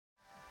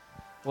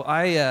Well,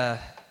 I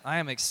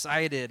am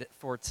excited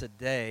for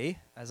today.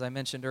 As I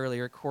mentioned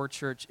earlier, Core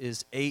Church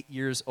is 8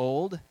 years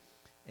old,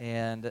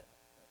 and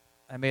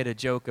I made a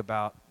joke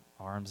about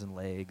arms and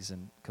legs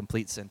and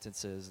complete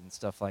sentences and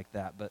stuff like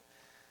that.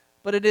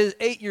 But it is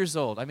 8 years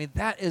old. I mean,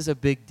 that is a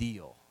big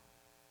deal.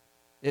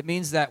 It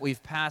means that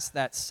we've passed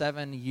that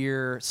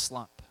 7-year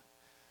slump,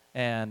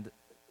 and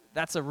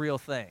that's a real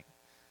thing.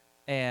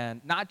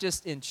 And not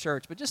just in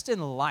church, but just in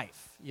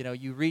life. You know,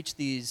 you reach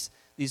these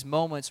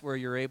moments where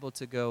you're able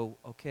to go,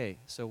 okay,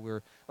 so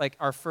we're, like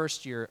our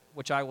first year,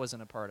 which I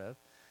wasn't a part of,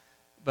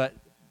 but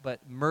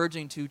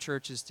merging two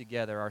churches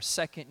together, our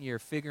second year,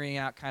 figuring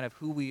out kind of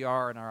who we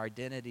are and our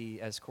identity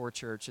as Core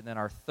Church, and then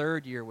our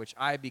third year, which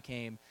I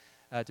became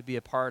to be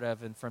a part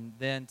of, and from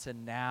then to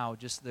now,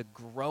 just the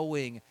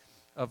growing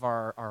of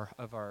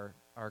our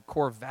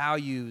core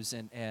values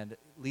and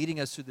leading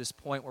us to this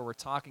point where we're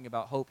talking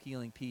about hope,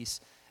 healing, peace,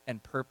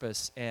 and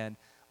purpose, and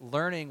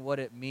learning what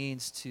it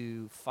means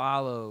to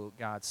follow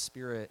God's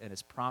Spirit and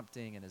His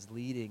prompting and His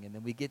leading. And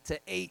then we get to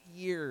 8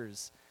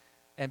 years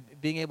and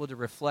being able to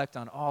reflect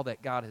on all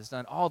that God has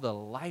done, all the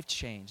life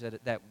change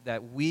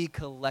that we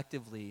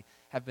collectively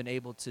have been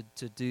able to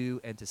do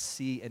and to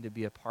see and to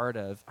be a part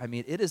of. I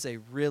mean, it is a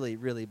really,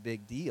 really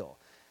big deal.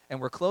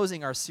 And we're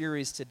closing our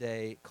series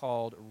today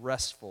called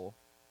Restful,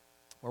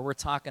 where we're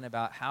talking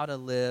about how to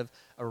live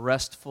a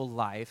restful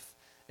life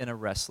in a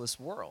restless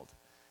world.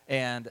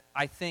 And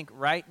I think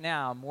right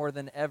now, more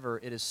than ever,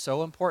 it is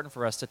so important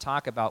for us to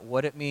talk about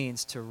what it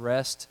means to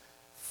rest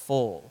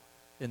full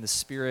in the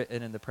Spirit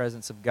and in the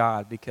presence of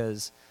God,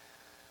 because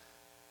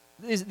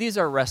these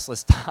are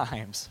restless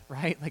times,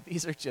 right? Like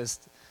there's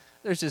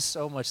just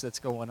so much that's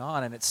going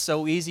on, and it's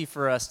so easy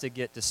for us to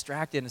get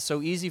distracted, and it's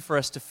so easy for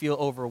us to feel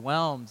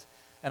overwhelmed.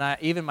 And I,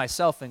 even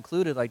myself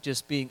included, like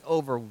just being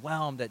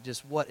overwhelmed at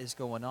just what is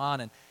going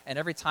on. And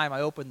every time I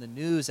open the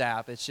news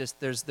app, it's just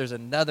there's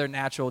another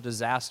natural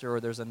disaster, or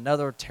there's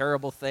another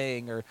terrible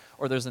thing,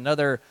 or there's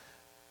another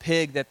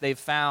pig that they've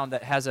found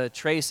that has a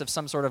trace of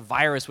some sort of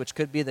virus, which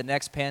could be the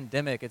next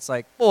pandemic. It's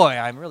like, boy,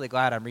 I'm really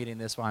glad I'm reading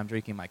this while I'm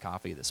drinking my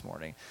coffee this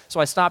morning.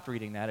 So I stopped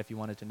reading that, if you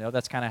wanted to know.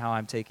 That's kind of how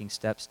I'm taking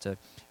steps to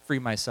free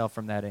myself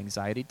from that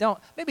anxiety. Don't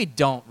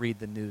read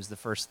the news the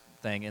first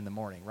thing in the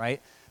morning,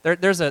 right?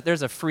 There's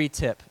a free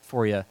tip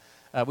for you.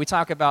 We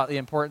talk about the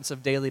importance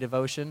of daily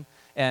devotion,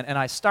 and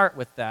I start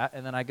with that,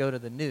 and then I go to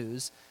the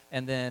news,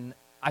 and then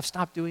I've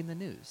stopped doing the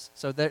news.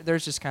 So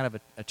there's just kind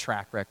of a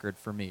track record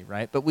for me,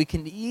 right? But we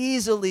can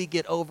easily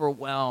get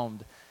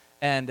overwhelmed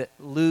and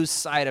lose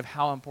sight of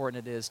how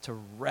important it is to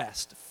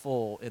rest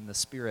full in the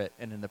Spirit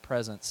and in the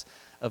presence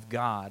of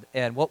God.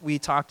 And what we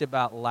talked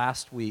about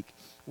last week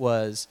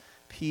was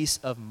peace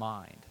of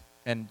mind.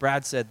 And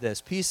Brad said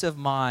this: peace of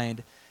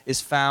mind is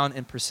found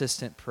in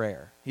persistent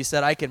prayer. He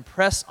said, I can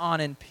press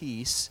on in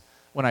peace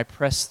when I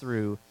press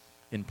through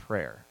in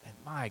prayer. And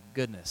my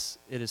goodness,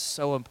 it is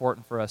so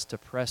important for us to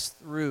press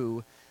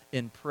through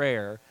in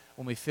prayer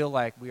when we feel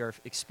like we are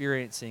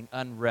experiencing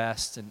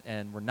unrest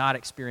and we're not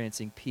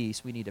experiencing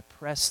peace. We need to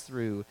press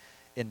through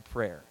in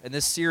prayer. And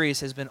this series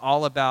has been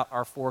all about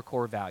our 4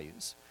 core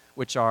values,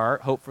 which are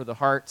hope for the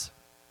heart,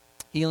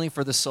 healing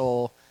for the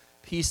soul,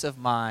 peace of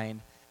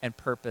mind, and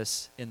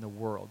purpose in the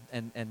world.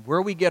 And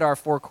where we get our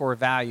 4 core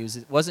values,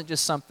 it wasn't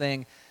just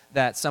something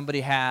that somebody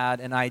had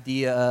an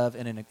idea of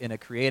in a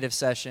creative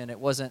session. It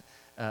wasn't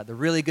the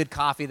really good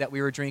coffee that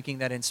we were drinking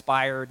that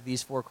inspired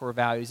these 4 core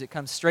values. It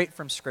comes straight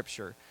from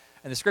Scripture.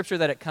 And the Scripture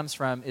that it comes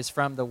from is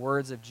from the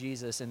words of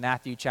Jesus in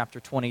Matthew chapter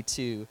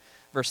 22,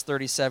 verse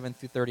 37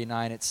 through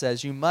 39. It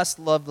says, you must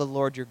love the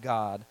Lord your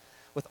God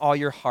with all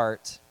your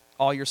heart,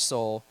 all your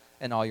soul,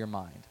 and all your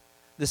mind.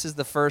 This is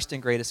the first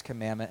and greatest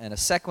commandment, and a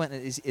second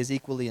is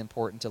equally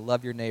important: to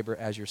love your neighbor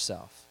as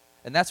yourself.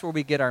 And that's where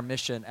we get our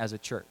mission as a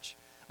church,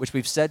 which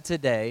we've said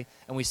today,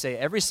 and we say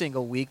every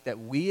single week, that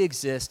we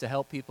exist to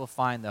help people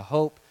find the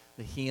hope,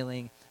 the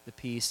healing, the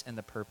peace, and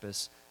the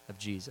purpose of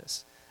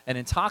Jesus. And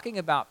in talking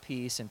about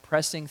peace and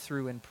pressing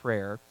through in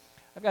prayer,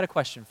 I've got a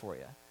question for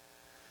you.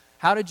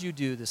 How did you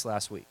do this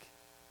last week?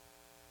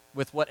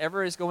 With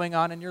whatever is going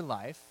on in your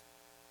life,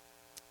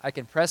 I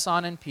can press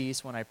on in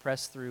peace when I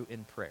press through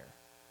in prayer.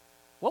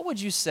 What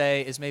would you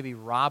say is maybe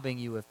robbing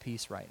you of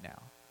peace right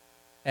now?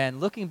 And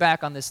looking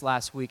back on this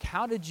last week,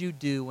 how did you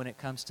do when it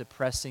comes to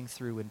pressing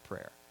through in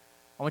prayer?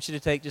 I want you to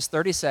take just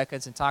 30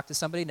 seconds and talk to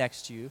somebody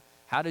next to you.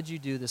 How did you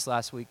do this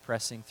last week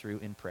pressing through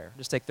in prayer?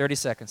 Just take 30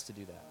 seconds to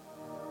do that.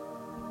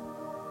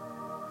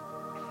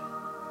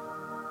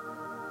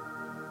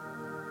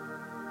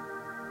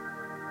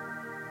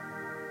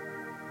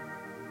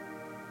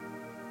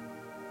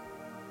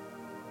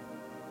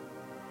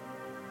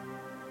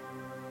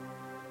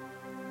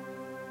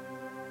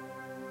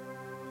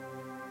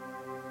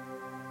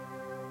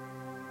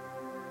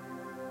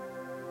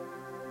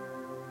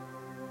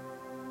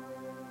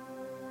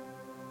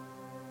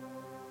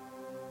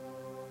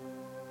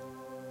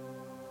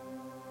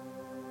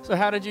 So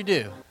how did you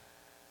do?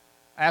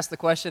 I asked the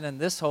question, and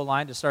this whole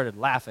line just started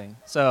laughing.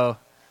 So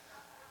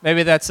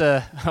maybe that's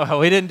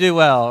we didn't do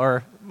well,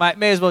 or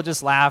may as well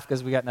just laugh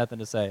because we got nothing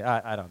to say.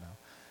 I don't know.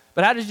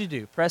 But how did you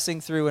do?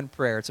 Pressing through in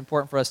prayer. It's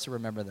important for us to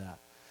remember that.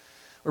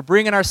 We're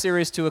bringing our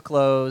series to a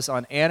close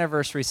on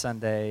Anniversary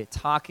Sunday,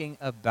 talking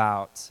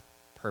about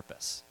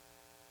purpose.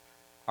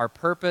 Our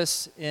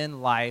purpose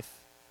in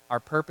life, our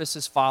purpose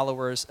as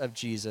followers of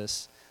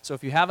Jesus. So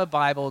if you have a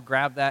Bible,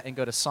 grab that and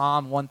go to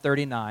Psalm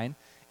 139.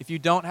 If you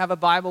don't have a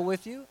Bible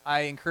with you,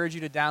 I encourage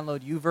you to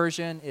download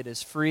YouVersion. It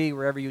is free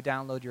wherever you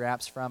download your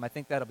apps from. I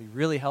think that'll be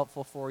really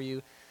helpful for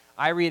you.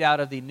 I read out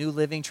of the New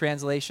Living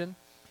Translation,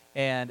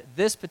 and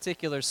this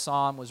particular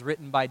psalm was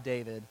written by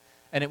David.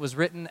 And it was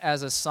written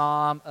as a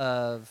psalm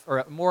of,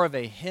 or more of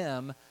a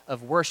hymn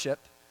of worship,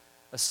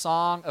 a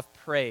song of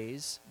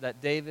praise that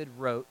David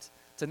wrote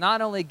to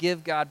not only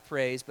give God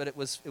praise, but it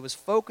was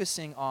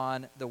focusing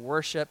on the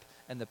worship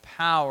and the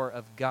power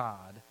of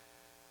God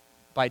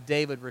by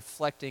David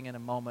reflecting in a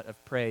moment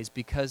of praise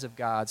because of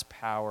God's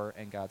power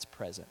and God's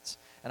presence.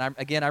 And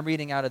I'm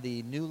reading out of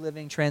the New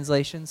Living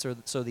Translation, so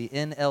the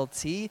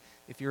NLT,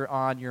 if you're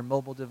on your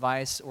mobile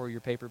device or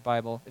your paper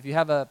Bible. If you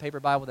have a paper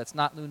Bible that's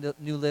not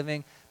New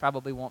Living,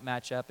 probably won't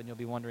match up and you'll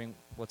be wondering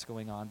what's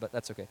going on, but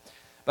that's okay.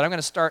 But I'm going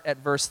to start at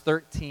verse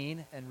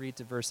 13 and read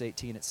to verse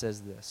 18. It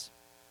says this: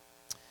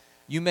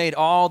 "You made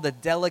all the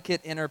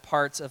delicate inner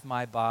parts of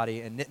my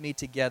body and knit me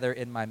together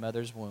in my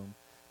mother's womb.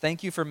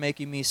 Thank you for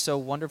making me so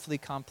wonderfully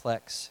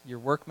complex. Your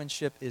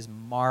workmanship is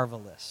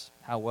marvelous.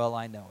 How well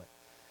I know it.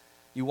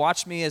 You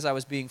watched me as I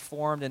was being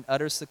formed in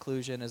utter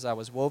seclusion, as I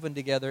was woven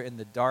together in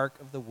the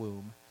dark of the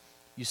womb.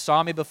 You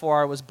saw me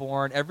before I was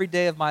born. Every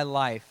day of my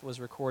life was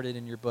recorded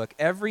in your book.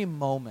 Every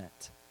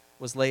moment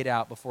was laid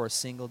out before a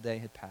single day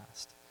had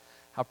passed.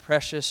 How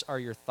precious are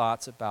your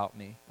thoughts about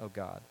me, O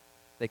God.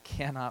 They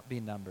cannot be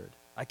numbered.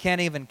 I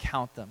can't even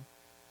count them.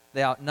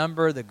 They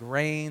outnumber the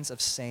grains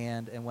of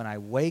sand, and when I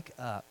wake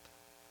up,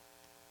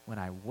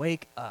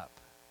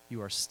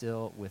 you are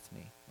still with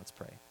me." Let's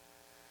pray.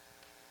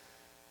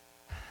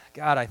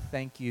 God, I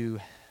thank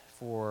you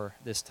for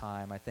this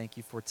time. I thank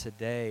you for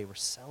today. We're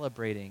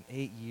celebrating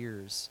 8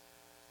 years.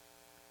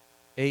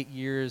 8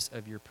 years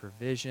of your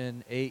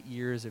provision, 8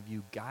 years of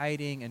you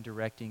guiding and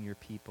directing your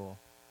people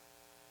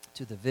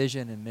to the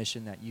vision and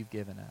mission that you've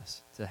given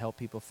us to help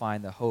people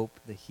find the hope,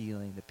 the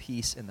healing, the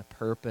peace, and the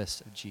purpose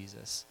of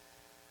Jesus.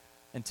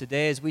 And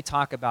today, as we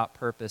talk about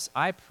purpose,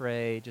 I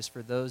pray just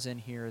for those in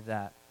here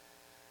that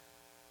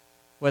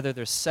whether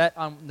they're set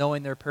on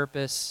knowing their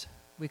purpose,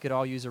 we could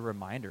all use a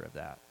reminder of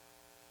that.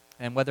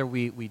 And whether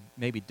we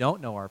maybe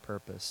don't know our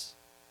purpose,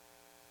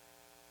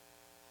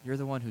 you're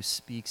the one who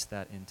speaks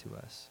that into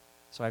us.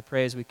 So I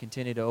pray as we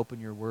continue to open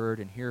your word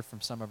and hear from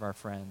some of our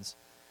friends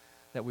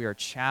that we are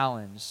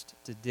challenged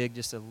to dig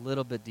just a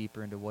little bit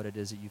deeper into what it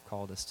is that you've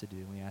called us to do.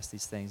 And we ask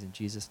these things in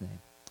Jesus' name.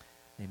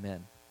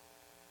 Amen.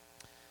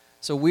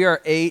 So we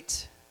are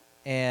 8,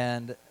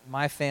 and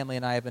my family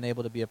and I have been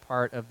able to be a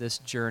part of this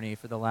journey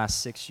for the last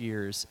 6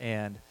 years.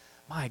 And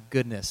my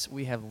goodness,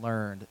 we have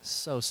learned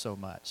so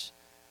much.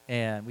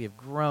 And we have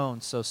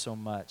grown so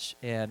much.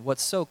 And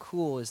what's so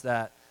cool is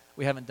that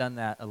we haven't done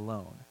that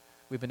alone.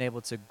 We've been able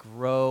to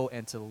grow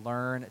and to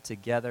learn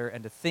together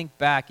and to think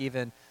back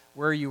even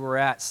where you were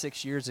at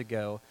 6 years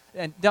ago.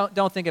 And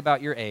don't think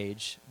about your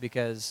age,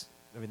 because,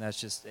 I mean,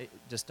 that's just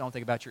don't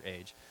think about your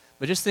age.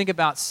 But just think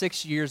about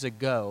 6 years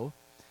ago,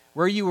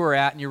 where you were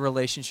at in your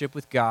relationship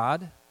with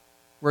God,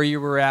 where you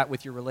were at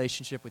with your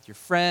relationship with your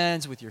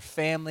friends, with your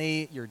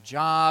family, your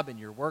job, and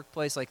your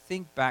workplace. Like,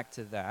 think back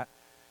to that.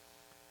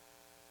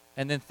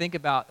 And then think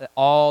about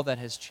all that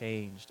has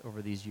changed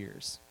over these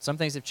years. Some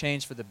things have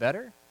changed for the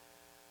better.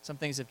 Some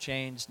things have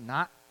changed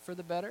not for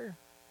the better.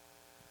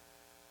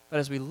 But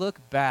as we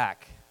look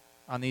back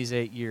on these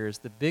 8 years,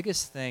 the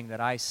biggest thing that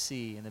I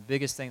see and the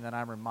biggest thing that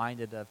I'm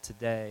reminded of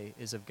today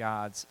is of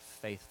God's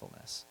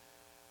faithfulness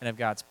and of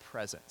God's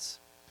presence.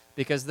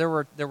 Because there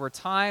were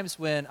times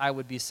when I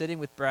would be sitting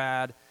with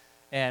Brad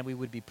and we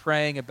would be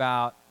praying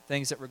about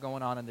things that were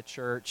going on in the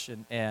church,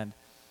 and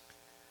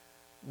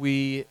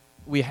we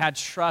had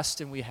trust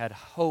and we had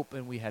hope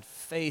and we had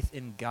faith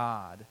in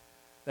God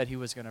that he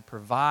was going to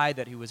provide,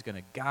 that he was going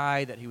to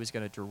guide, that he was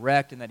going to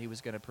direct, and that he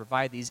was going to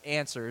provide these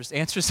answers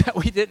that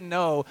we didn't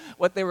know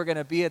what they were going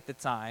to be at the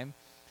time.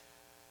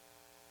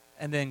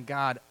 And then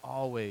God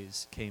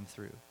always came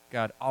through.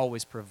 God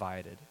always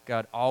provided.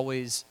 God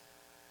always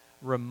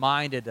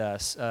reminded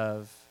us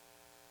of,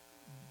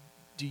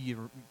 do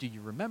you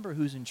remember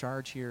who's in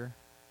charge here?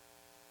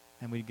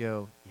 And we'd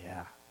go,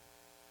 yeah,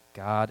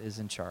 God is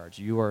in charge.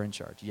 You are in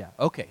charge. Yeah,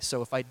 okay,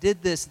 so if I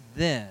did this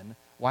then,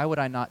 why would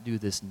I not do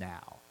this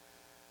now?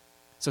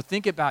 So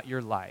think about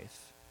your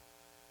life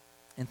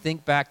and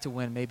think back to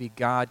when maybe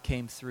God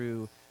came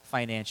through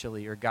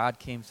financially, or God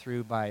came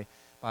through by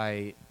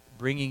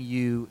bringing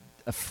you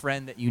a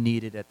friend that you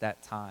needed at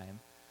that time.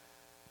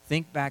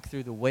 Think back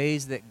through the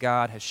ways that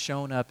God has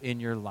shown up in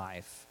your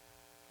life.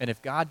 And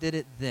if God did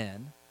it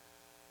then,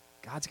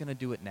 God's going to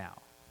do it now.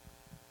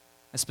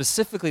 And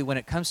specifically when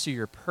it comes to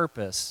your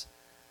purpose,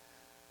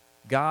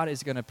 God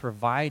is going to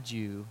provide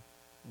you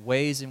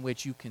ways in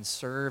which you can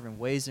serve and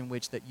ways in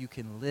which that you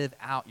can live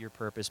out your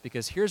purpose.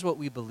 Because here's what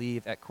we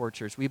believe at Core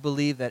Church. We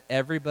believe that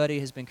everybody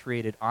has been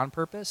created on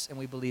purpose, and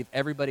we believe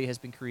everybody has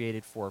been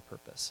created for a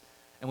purpose.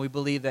 And we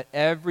believe that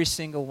every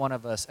single one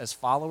of us as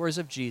followers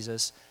of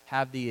Jesus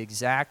have the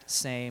exact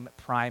same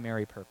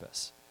primary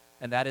purpose.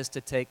 And that is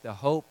to take the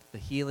hope, the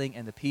healing,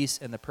 and the peace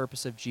and the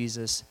purpose of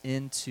Jesus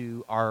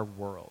into our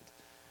world.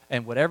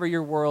 And whatever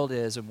your world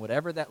is and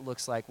whatever that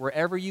looks like,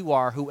 wherever you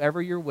are,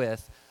 whoever you're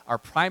with, our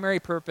primary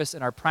purpose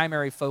and our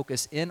primary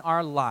focus in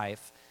our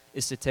life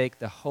is to take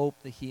the hope,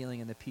 the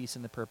healing, and the peace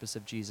and the purpose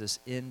of Jesus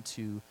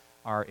into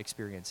our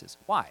experiences.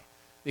 Why?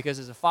 Because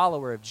as a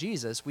follower of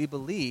Jesus, we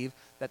believe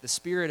that the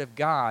Spirit of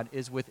God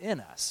is within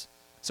us.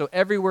 So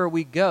everywhere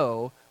we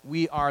go,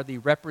 we are the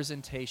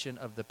representation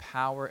of the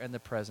power and the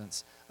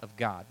presence of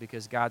God,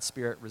 because God's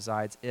Spirit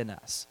resides in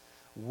us.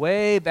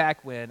 Way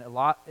back when, a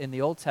lot in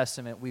the Old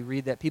Testament, we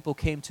read that people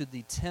came to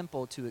the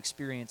temple to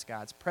experience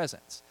God's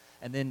presence.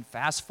 And then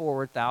fast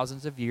forward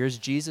thousands of years,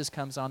 Jesus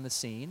comes on the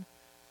scene.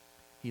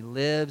 He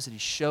lives and he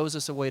shows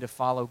us a way to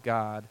follow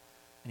God.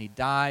 And he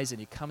dies and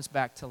he comes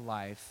back to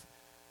life.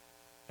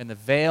 And the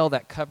veil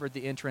that covered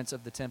the entrance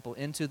of the temple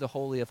into the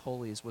Holy of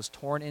Holies was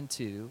torn in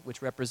two,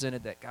 which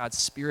represented that God's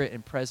Spirit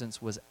and presence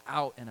was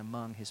out and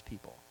among his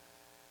people.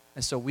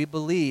 And so we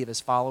believe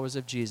as followers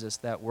of Jesus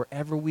that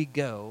wherever we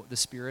go, the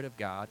Spirit of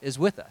God is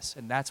with us.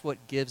 And that's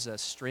what gives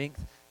us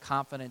strength,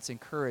 confidence,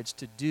 and courage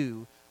to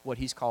do what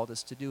he's called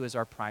us to do as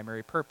our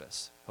primary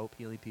purpose: hope,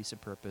 healing, peace,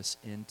 and purpose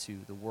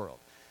into the world.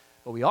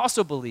 But we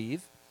also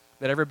believe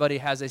that everybody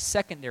has a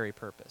secondary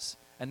purpose.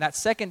 And that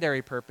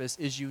secondary purpose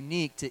is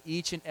unique to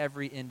each and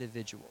every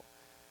individual,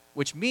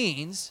 which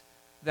means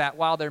that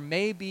while there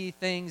may be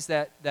things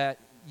that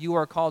you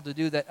are called to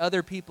do that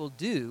other people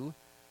do,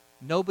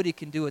 nobody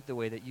can do it the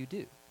way that you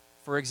do.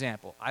 For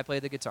example, I play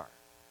the guitar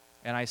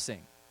and I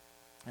sing,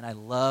 and I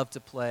love to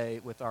play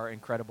with our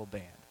incredible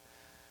band.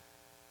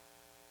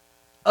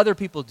 Other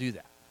people do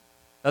that.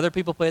 Other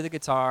people play the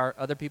guitar,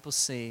 other people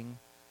sing,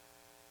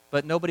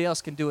 but nobody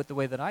else can do it the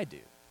way that I do.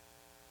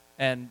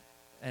 And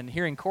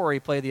hearing Corey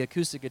play the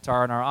acoustic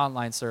guitar in our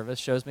online service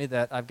shows me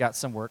that I've got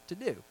some work to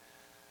do.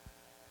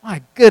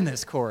 My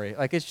goodness, Corey.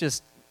 Like, it's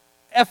just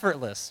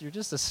effortless. You're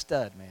just a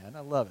stud, man.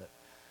 I love it.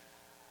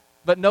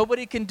 But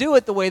nobody can do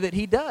it the way that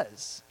he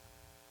does.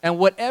 And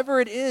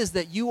whatever it is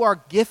that you are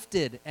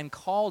gifted and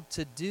called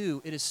to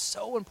do, it is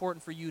so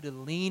important for you to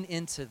lean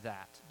into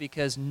that,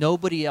 because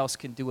nobody else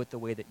can do it the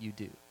way that you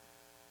do.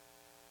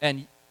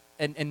 And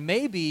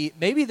maybe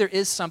there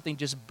is something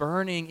just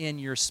burning in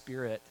your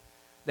spirit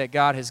that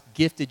God has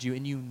gifted you,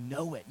 and you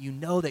know it. You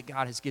know that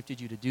God has gifted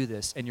you to do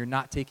this, and you're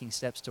not taking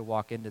steps to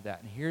walk into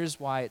that. And here's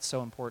why it's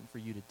so important for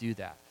you to do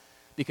that.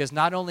 Because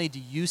not only do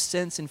you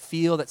sense and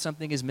feel that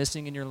something is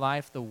missing in your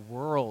life, the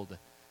world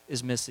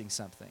is missing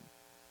something.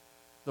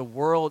 The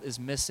world is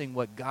missing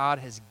what God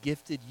has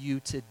gifted you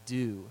to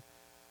do,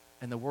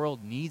 and the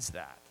world needs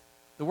that.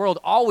 The world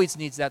always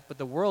needs that, but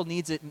the world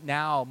needs it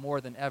now more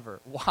than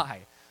ever. Why?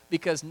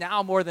 Because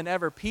now more than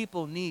ever,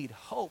 people need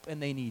hope, and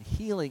they need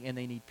healing, and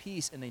they need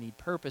peace, and they need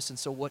purpose. And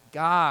so what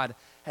God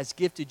has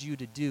gifted you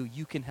to do,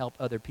 you can help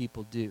other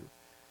people do.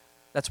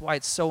 That's why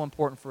it's so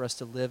important for us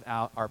to live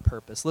out our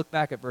purpose. Look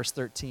back at verse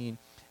 13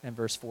 and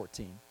verse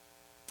 14.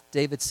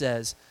 David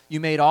says, "You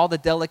made all the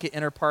delicate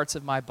inner parts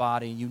of my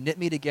body. You knit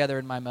me together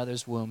in my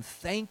mother's womb.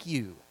 Thank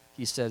you,"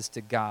 he says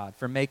to God,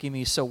 "for making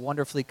me so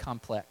wonderfully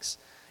complex.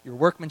 Your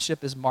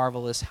workmanship is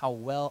marvelous. How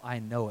well I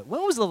know it."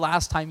 When was the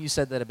last time you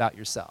said that about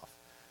yourself?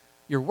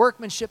 Your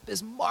workmanship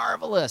is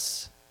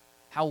marvelous.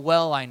 How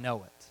well I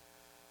know it.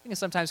 We can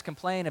sometimes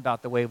complain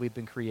about the way we've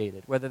been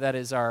created, whether that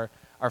is our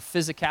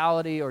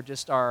physicality or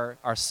just our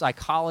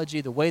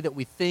psychology, the way that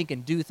we think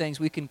and do things.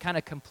 We can kind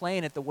of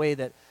complain at the way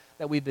that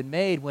we've been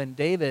made, when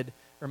David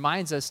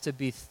reminds us to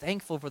be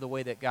thankful for the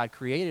way that God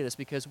created us,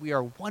 because we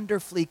are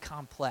wonderfully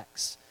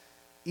complex.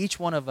 Each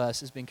one of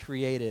us has been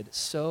created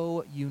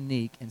so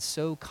unique and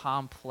so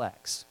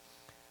complex.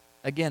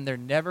 Again, there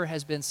never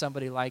has been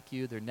somebody like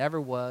you. There never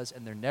was,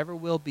 and there never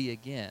will be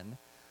again.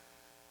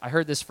 I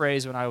heard this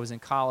phrase when I was in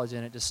college,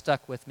 and it just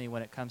stuck with me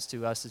when it comes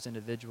to us as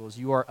individuals.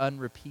 You are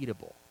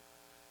unrepeatable.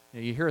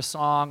 You hear a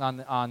song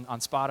on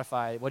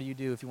Spotify. What do you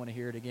do if you want to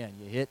hear it again?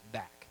 You hit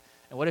back.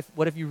 And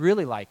what if you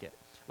really like it?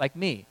 Like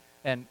me.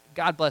 And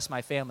God bless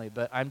my family,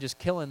 but I'm just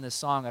killing this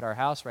song at our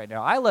house right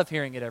now. I love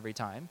hearing it every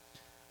time,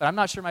 but I'm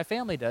not sure my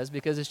family does,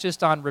 because it's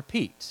just on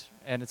repeat.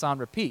 And it's on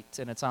repeat,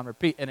 and it's on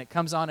repeat, and it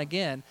comes on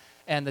again.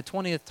 And the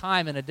 20th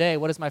time in a day,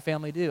 what does my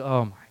family do?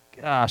 Oh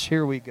my gosh,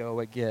 here we go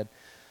again.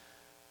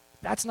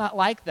 That's not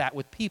like that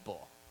with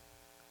people,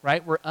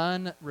 right? We're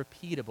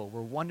unrepeatable.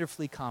 We're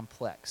wonderfully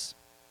complex.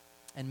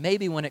 And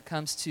maybe when it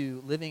comes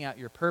to living out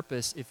your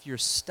purpose, if you're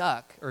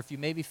stuck, or if you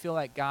maybe feel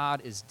like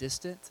God is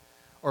distant,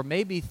 or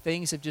maybe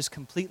things have just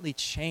completely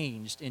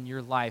changed in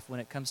your life when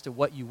it comes to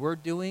what you were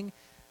doing,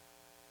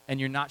 and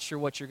you're not sure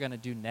what you're going to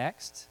do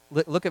next,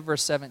 look at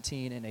verse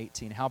 17 and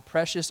 18. "How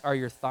precious are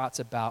your thoughts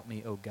about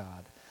me, O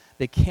God.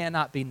 They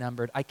cannot be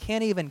numbered. I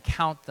can't even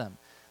count them.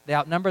 They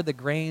outnumber the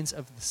grains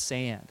of the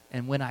sand.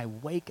 And when I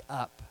wake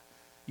up,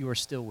 you are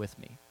still with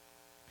me.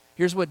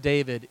 Here's what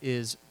David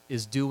is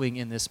doing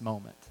in this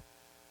moment.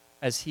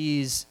 As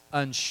he's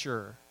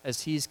unsure,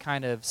 as he's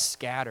kind of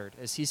scattered,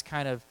 as he's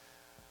kind of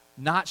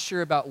not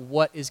sure about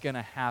what is going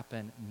to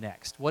happen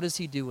next. What does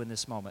he do in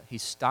this moment? He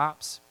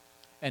stops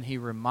and he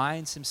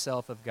reminds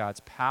himself of God's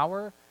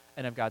power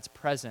and of God's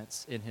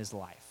presence in his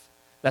life.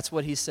 That's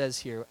what he says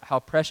here. How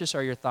precious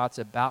are your thoughts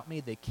about me?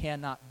 They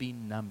cannot be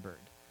numbered.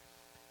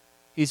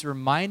 He's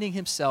reminding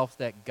himself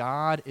that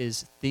God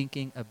is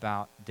thinking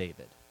about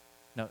David.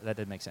 No, that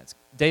didn't make sense.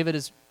 David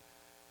is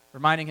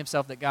reminding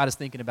himself that God is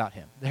thinking about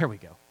him. There we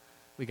go.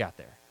 We got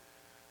there.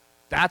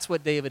 That's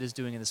what David is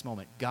doing in this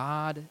moment.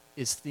 God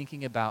is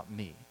thinking about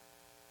me.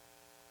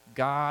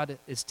 God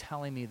is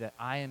telling me that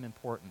I am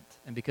important.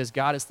 And because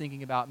God is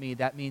thinking about me,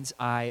 that means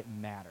I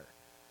matter.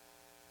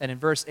 And in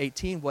verse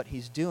 18, what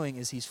he's doing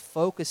is he's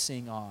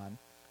focusing on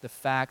the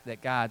fact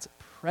that God's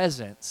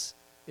presence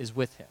is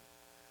with him.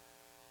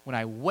 When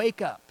I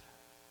wake up,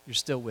 you're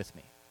still with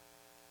me.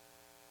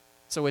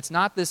 So it's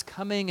not this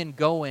coming and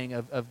going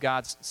of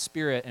God's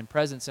Spirit and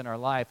presence in our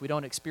life. We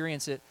don't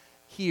experience it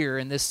here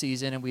in this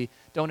season, and we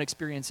don't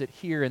experience it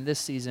here in this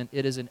season.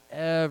 It is an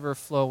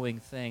ever-flowing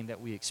thing that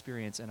we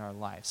experience in our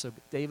life. So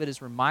David is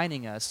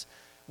reminding us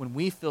when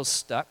we feel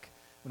stuck,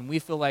 when we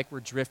feel like we're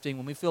drifting,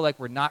 when we feel like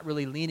we're not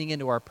really leaning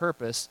into our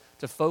purpose,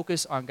 to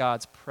focus on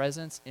God's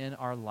presence in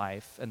our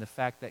life and the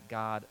fact that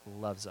God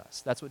loves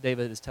us. That's what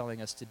David is telling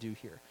us to do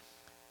here.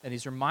 And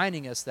he's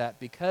reminding us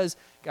that because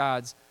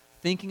God's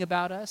thinking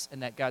about us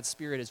and that God's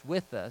Spirit is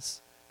with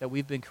us, that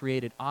we've been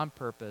created on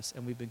purpose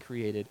and we've been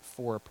created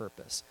for a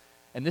purpose.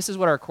 And this is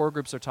what our core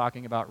groups are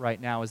talking about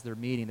right now as they're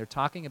meeting. They're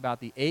talking about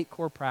the 8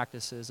 core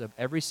practices of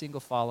every single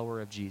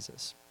follower of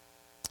Jesus.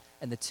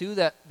 And the two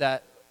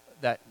that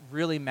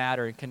really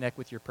matter and connect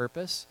with your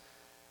purpose.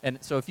 And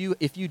so if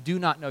you do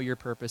not know your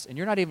purpose and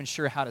you're not even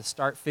sure how to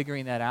start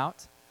figuring that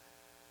out,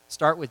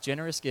 start with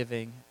generous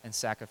giving and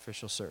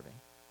sacrificial serving.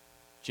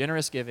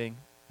 Generous giving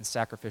and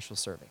sacrificial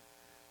serving.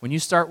 When you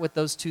start with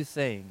those 2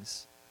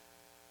 things,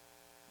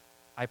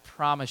 I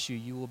promise you,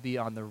 you will be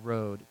on the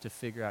road to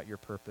figure out your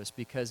purpose,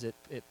 because it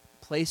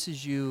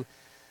places you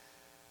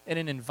in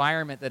an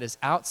environment that is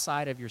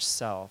outside of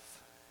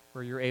yourself,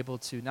 where you're able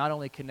to not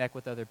only connect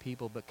with other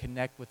people, but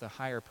connect with a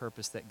higher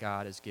purpose that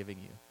God is giving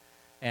you.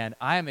 And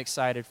I am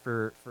excited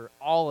for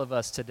all of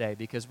us today,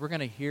 because we're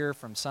going to hear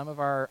from some of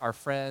our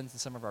friends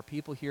and some of our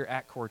people here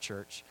at Core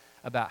Church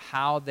about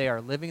how they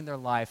are living their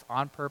life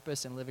on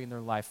purpose and living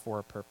their life for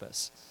a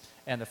purpose.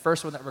 And the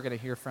first one that we're going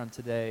to hear from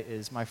today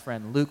is my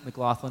friend Luke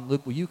McLaughlin.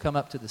 Luke, will you come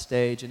up to the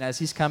stage? And as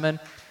he's coming,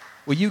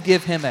 will you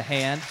give him a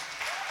hand?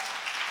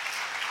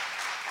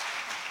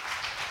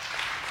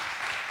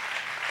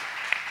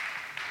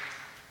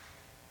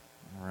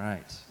 All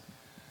right.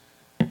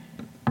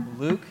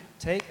 Luke,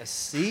 take a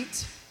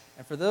seat.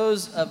 And for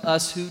those of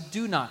us who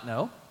do not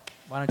know,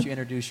 why don't you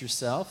introduce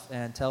yourself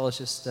and tell us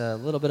just a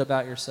little bit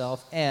about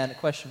yourself? And a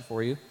question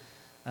for you.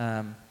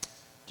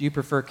 Do you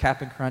prefer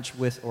Cap'n Crunch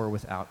with or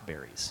without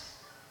berries?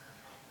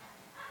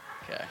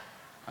 Okay.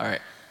 All right.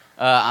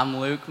 I'm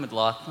Luke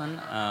McLaughlin.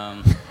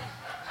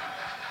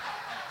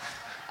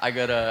 I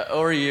go to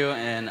ORU,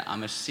 and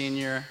I'm a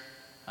senior.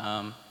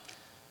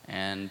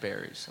 And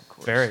berries, of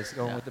course. Berries,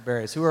 going with the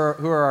berries. Who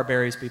are our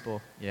berries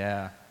people?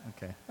 Yeah.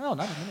 Okay. Oh,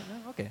 not a minute.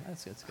 No. Okay,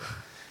 that's good.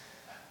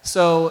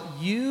 So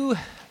you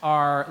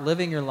are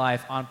living your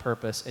life on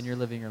purpose, and you're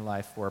living your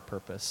life for a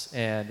purpose.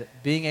 And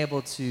being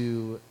able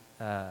to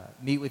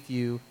meet with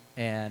you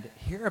and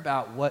hear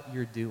about what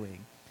you're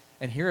doing,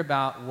 and hear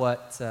about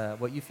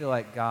what you feel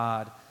like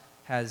God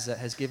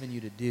has given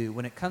you to do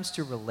when it comes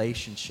to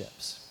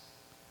relationships.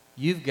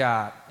 You've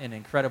got an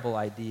incredible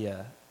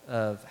idea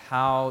of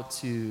how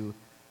to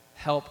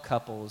help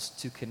couples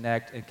to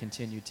connect and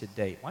continue to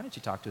date. Why don't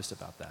you talk to us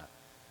about that?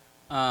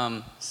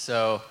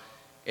 So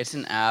it's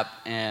an app,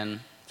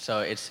 and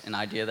so it's an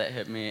idea that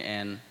hit me,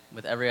 and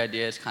with every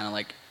idea, it's kind of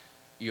like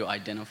you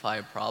identify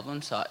a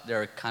problem. So there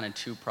are kind of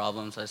 2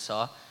 problems I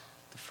saw.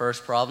 The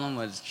first problem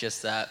was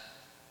just that,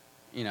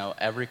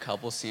 every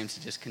couple seems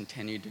to just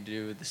continue to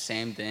do the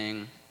same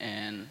thing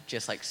and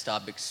just like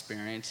stop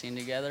experiencing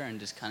together and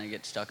just kind of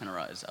get stuck in a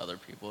rut, as other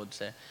people would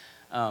say.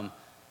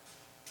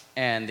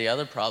 And the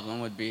other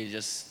problem would be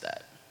just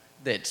that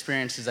the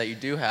experiences that you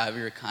do have,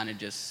 you're kind of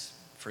just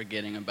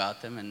forgetting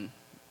about them and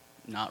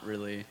not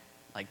really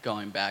like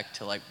going back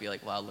to like be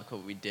like, wow, look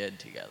what we did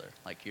together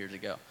like years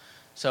ago.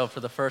 So for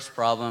the first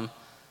problem,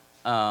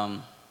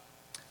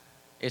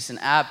 it's an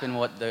app, and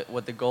what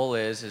the goal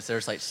is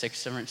there's like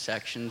 6 different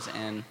sections,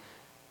 and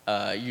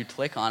you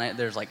click on it.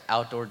 There's like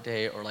outdoor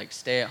date, or like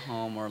stay at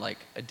home, or like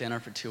a dinner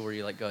for 2 where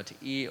you like go out to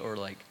eat, or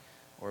like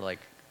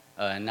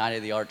a night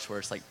of the arts where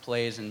it's like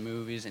plays and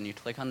movies, and you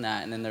click on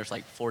that, and then there's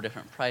like 4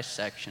 different price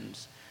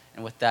sections,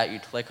 and with that you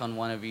click on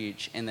one of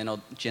each, and then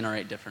it'll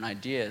generate different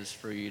ideas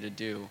for you to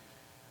do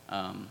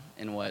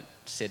in what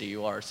city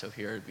you are. So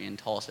here it'd be in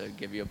Tulsa. It'd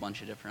give you a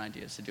bunch of different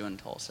ideas to do in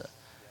Tulsa.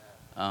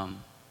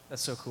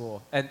 That's so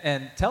cool.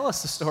 And tell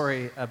us the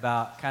story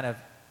about kind of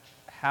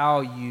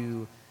how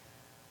you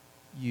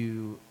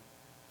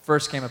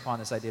first came upon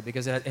this idea,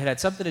 because it had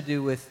something to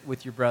do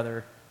with your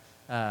brother,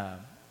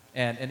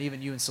 and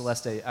even you and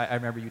Celeste. I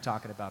remember you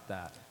talking about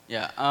that.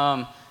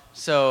 Yeah.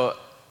 So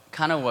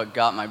kind of what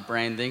got my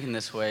brain thinking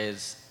this way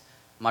is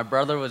my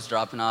brother was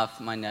dropping off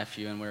my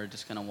nephew, and we were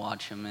just gonna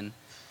watch him, and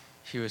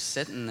he was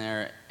sitting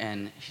there,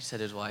 and he said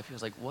to his wife, he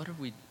was like, what are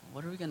we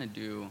gonna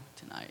do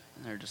tonight?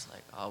 And they're just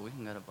like, oh, we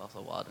can go to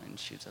Buffalo Wild Wings.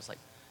 She was just like,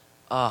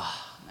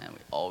 oh man, we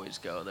always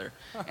go there.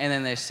 And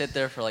then they sit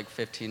there for like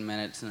 15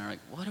 minutes, and they're like,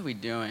 what are we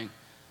doing?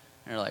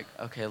 And they're like,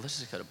 okay, let's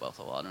just go to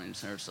Buffalo Wild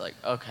Wings. And they're just like,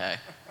 okay,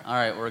 all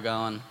right, we're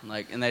going.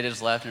 Like, and they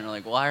just left, and they're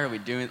like, why are we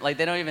doing? Like,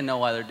 they don't even know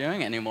why they're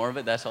doing it anymore,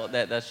 but that's all.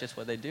 That's just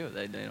what they do.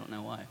 They don't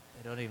know why.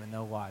 They don't even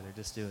know why. They're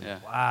just doing Yeah.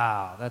 it.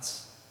 Wow,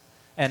 that's.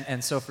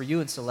 And so for you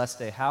and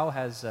Celeste, how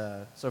has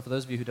so for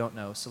those of you who don't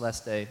know,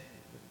 Celeste,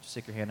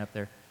 stick your hand up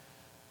there.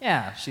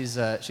 Yeah, she's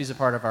a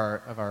part of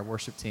our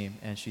worship team,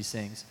 and she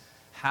sings.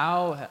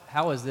 How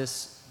has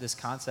this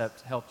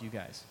concept helped you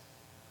guys?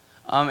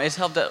 It's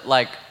helped that,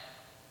 like,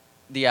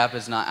 the app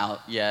is not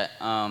out yet,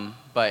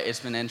 but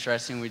it's been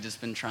interesting. We've just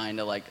been trying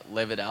to, like,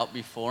 live it out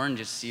before and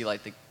just see,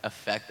 like, the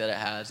effect that it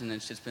has, and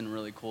it's just been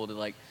really cool to,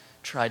 like,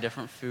 try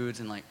different foods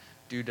and, like,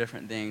 do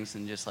different things,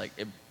 and just, like,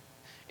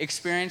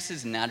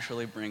 experiences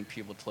naturally bring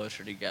people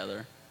closer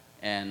together,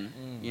 and,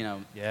 you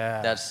know,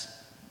 Yeah. that's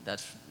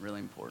really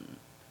important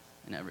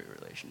in every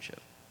relationship.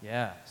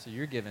 Yeah, so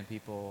you're giving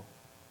people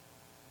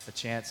a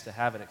chance to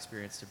have an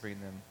experience to bring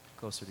them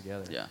closer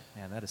together. Yeah.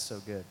 Man, that is so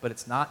good. But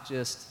it's not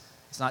just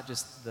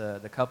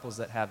the couples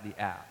that have the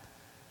app.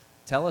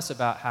 Tell us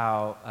about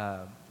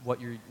how what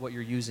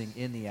you're using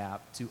in the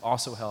app to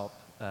also help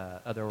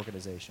other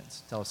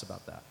organizations. Tell us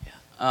about that.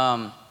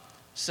 Yeah.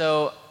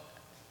 So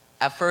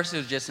at first it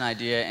was just an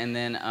idea, and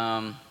then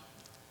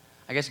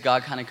I guess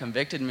God kind of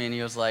convicted me, and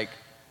he was like,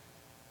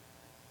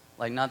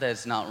 not that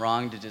it's not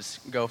wrong to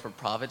just go for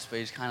profits, but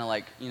he's kind of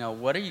like, you know,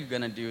 what are you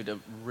going to do to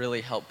really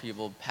help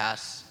people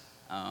pass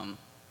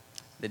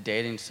the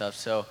dating stuff?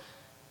 So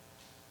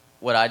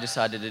what I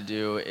decided to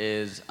do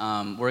is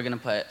we're going to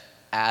put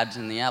ads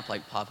in the app,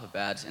 like pop-up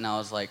ads, and I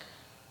was like,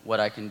 what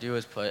I can do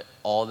is put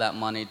all that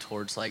money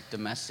towards, like,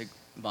 domestic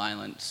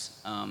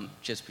violence,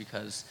 just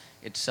because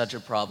it's such a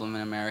problem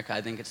in America.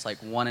 I think it's like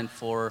 1 in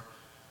 4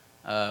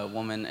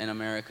 women in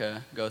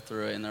America go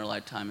through it in their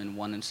lifetime, and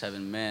 1 in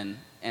 7 men,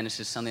 and it's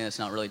just something that's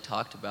not really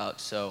talked about.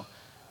 So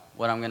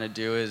what I'm going to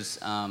do is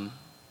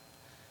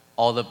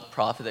all the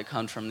profit that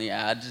comes from the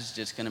ads is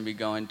just going to be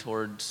going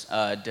towards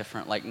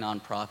different, like,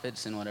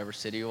 nonprofits in whatever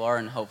city you are,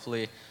 and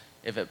hopefully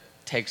if it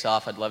takes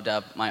off, I'd love to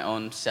have my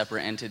own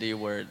separate entity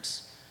where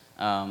it's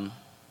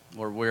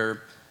where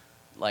we're,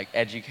 like,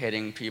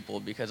 educating people,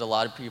 because a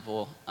lot of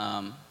people,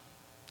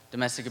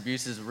 domestic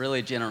abuse is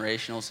really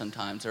generational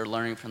sometimes. They're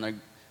learning from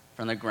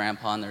their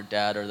grandpa and their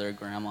dad, or their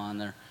grandma and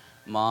their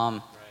mom,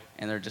 right.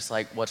 And they're just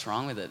like, what's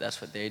wrong with it?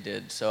 That's what they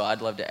did. So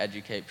I'd love to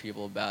educate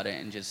people about it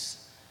and just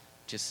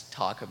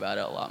talk about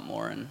it a lot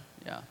more, and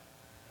yeah.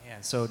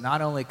 And so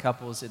not only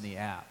couples in the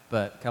app,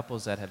 but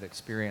couples that have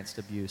experienced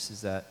abuse,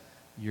 is that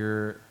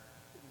you're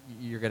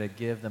going to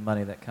give the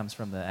money that comes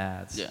from the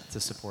ads to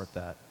support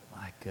that.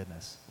 My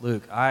goodness.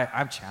 Luke,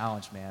 I'm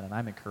challenged, man, and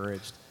I'm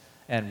encouraged.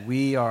 And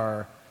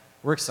we're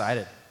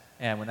excited.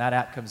 And when that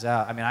app comes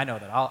out, I mean, I know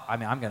that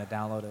I'm going to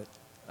download it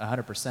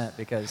 100%,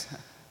 because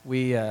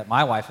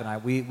my wife and I,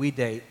 we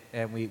date,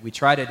 and we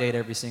try to date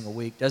every single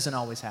week. Doesn't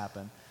always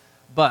happen.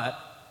 But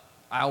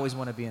I always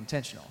want to be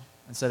intentional,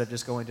 instead of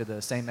just going to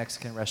the same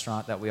Mexican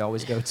restaurant that we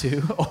always go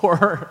to,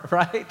 or,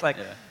 right? Like,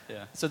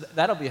 yeah. So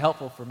that'll be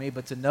helpful for me,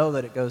 but to know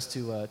that it goes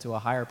to a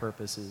higher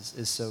purpose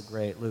is so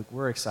great. Luke,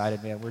 we're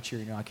excited, man. We're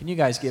cheering you on. Can you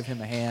guys give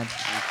him a hand?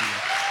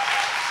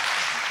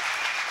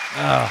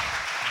 Oh,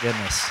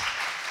 goodness.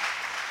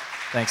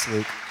 Thanks,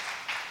 Luke.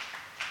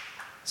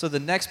 So the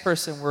next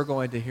person we're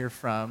going to hear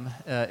from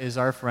is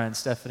our friend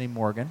Stephanie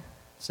Morgan.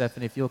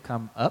 Stephanie, if you'll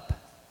come up.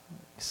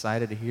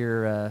 Excited to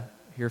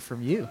hear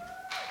from you.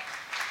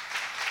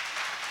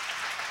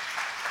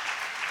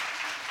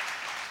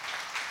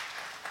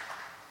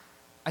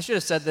 I should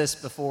have said this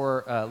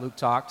before Luke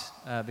talked,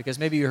 because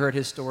maybe you heard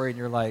his story and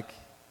you're like,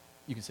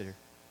 you can sit here.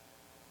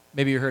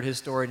 Maybe you heard his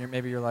story and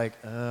maybe you're like,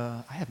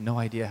 I have no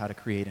idea how to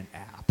create an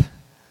app.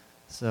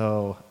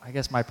 So I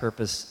guess my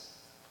purpose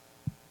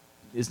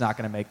is not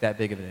going to make that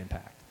big of an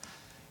impact.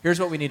 Here's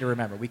what we need to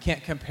remember. We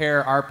can't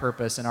compare our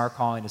purpose and our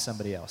calling to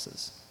somebody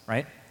else's,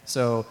 right?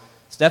 So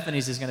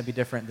Stephanie's is going to be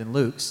different than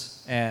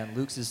Luke's, and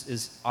Luke's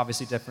is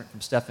obviously different from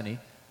Stephanie.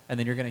 And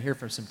then you're going to hear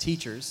from some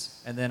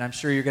teachers, and then I'm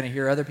sure you're going to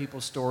hear other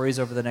people's stories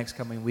over the next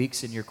coming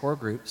weeks in your core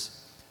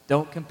groups.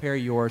 Don't compare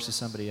yours to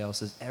somebody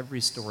else's. Every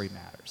story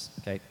matters,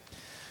 okay?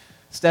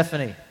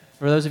 Stephanie,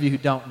 for those of you who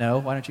don't know,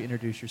 why don't you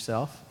introduce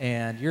yourself?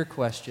 And your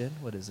question,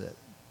 what is it?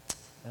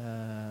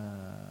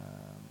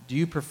 Do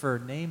you prefer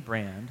name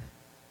brand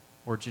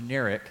or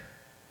generic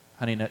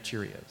Honey Nut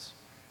Cheerios?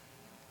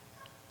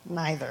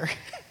 Neither.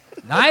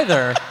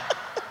 Neither?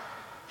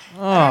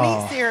 Oh. I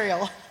don't eat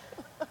cereal.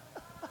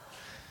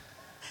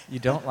 You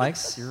don't like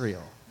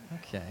cereal.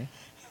 Okay.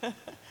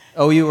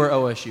 OU or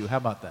OSU? How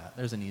about that?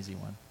 There's an easy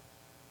one.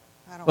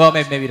 I don't. Well,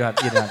 watch maybe you don't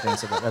have to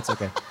answer that. That's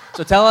okay.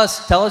 So tell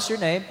us your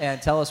name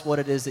and tell us what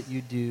it is that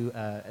you do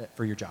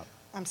for your job.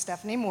 I'm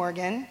Stephanie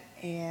Morgan,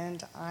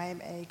 and I'm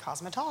a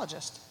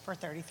cosmetologist for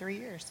 33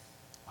 years.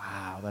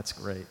 Wow, that's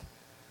great.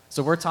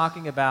 So we're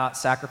talking about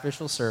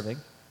sacrificial serving,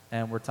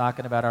 and we're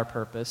talking about our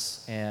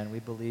purpose, and we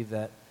believe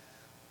that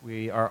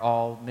we are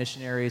all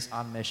missionaries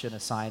on mission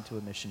assigned to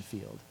a mission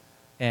field.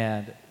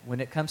 And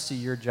when it comes to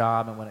your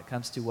job and when it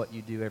comes to what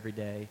you do every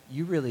day,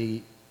 you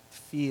really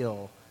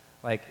feel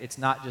like it's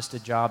not just a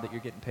job that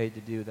you're getting paid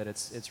to do, that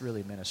it's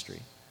really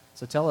ministry.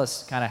 So tell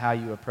us kind of how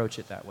you approach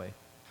it that way.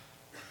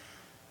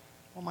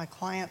 Well, my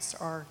clients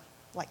are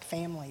like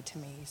family to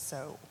me,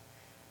 so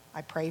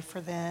I pray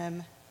for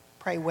them,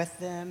 pray with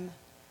them,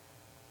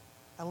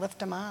 I lift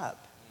them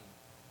up.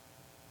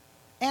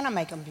 And I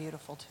make them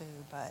beautiful too,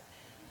 but...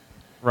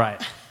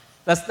 Right.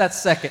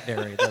 That's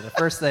secondary, though. The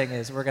first thing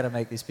is we're going to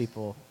make these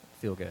people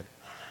feel good.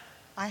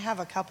 I have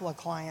a couple of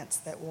clients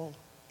that will,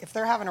 if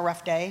they're having a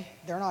rough day,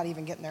 they're not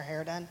even getting their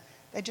hair done,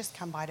 they just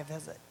come by to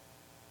visit,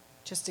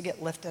 just to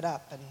get lifted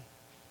up and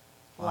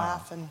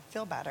laugh and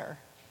feel better.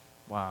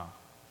 Wow.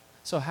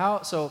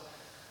 So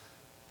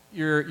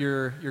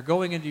you're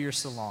going into your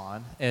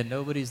salon and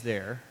nobody's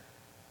there.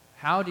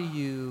 How do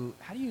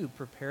you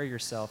prepare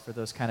yourself for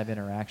those kind of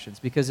interactions?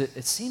 Because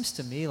it seems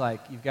to me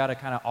like you've got to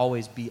kind of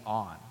always be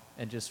on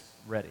and just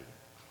ready.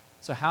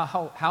 So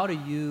how do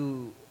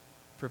you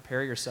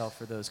prepare yourself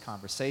for those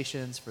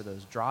conversations, for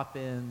those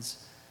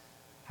drop-ins?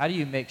 How do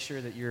you make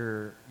sure that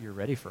you're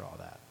ready for all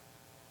that?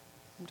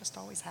 I'm just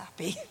always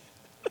happy.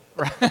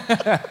 Right.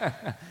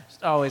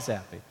 Just always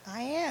happy.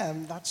 I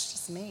am. That's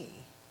just me.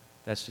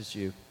 That's just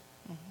you.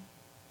 Mm-hmm.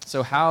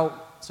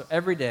 So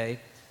every day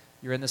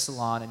you're in the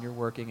salon and you're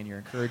working and you're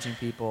encouraging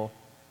people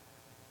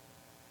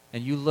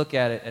and you look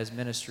at it as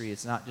ministry,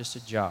 it's not just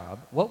a job.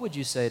 What would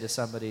you say to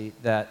somebody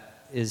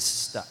that is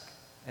stuck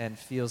and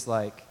feels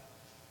like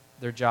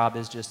their job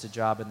is just a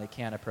job and they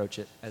can't approach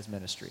it as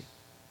ministry?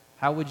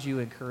 How would you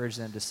encourage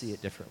them to see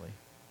it differently?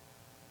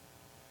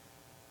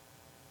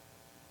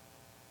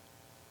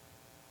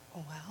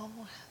 Well,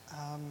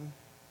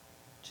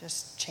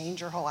 just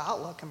change your whole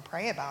outlook and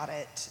pray about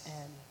it,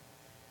 and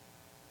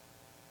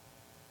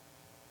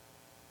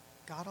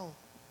God will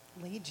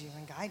lead you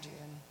and guide you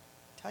and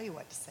tell you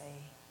what to say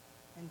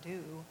and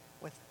do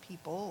with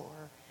people.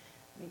 Or,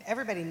 I mean,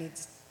 everybody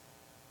needs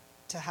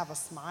to have a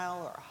smile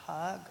or a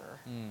hug or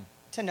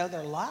to know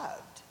they're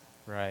loved.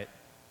 Right.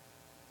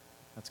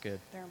 That's good.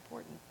 They're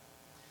important.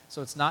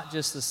 So it's not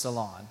just the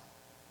salon,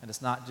 and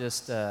it's not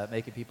just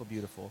making people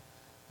beautiful.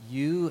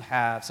 You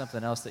have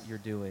something else that you're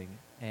doing,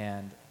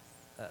 and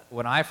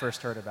when I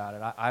first heard about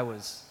it, I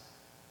was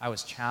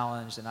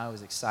challenged and I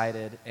was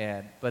excited,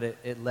 but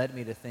it led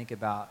me to think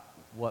about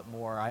what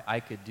more I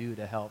could do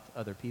to help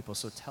other people.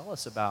 So tell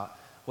us about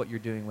what you're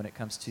doing when it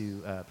comes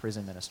to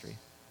prison ministry.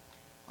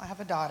 I have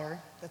a daughter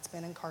that's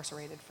been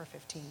incarcerated for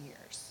 15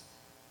 years.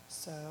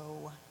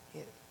 So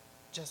it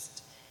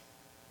just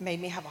made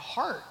me have a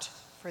heart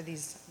for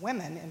these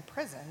women in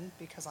prison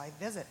because I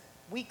visit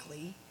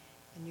weekly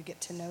and you get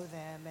to know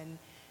them and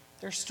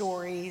their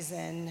stories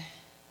and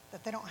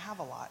that they don't have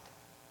a lot.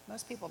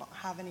 Most people don't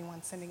have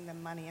anyone sending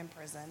them money in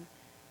prison.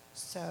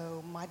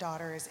 So my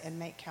daughter is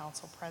inmate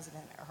council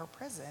president at her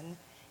prison,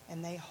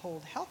 and they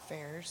hold health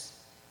fairs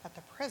at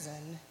the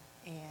prison,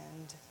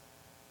 and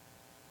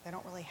they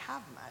don't really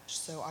have much.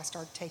 So I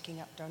started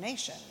taking up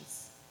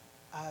donations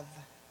of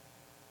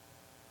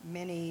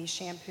many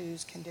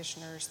shampoos,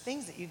 conditioners,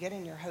 things that you get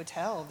in your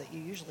hotel that you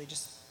usually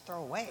just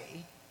throw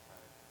away.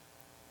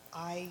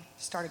 I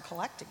started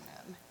collecting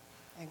them,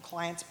 and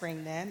clients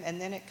bring them, and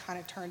then it kind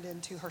of turned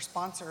into her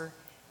sponsor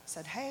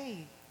said,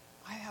 hey,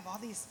 I have all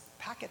these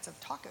packets of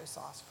taco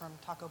sauce from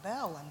Taco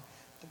Bell, and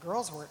the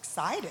girls were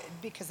excited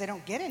because they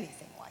don't get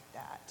anything like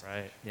that.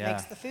 Right, yeah.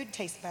 Makes the food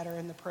taste better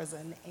in the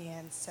prison,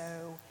 and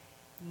so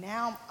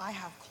now I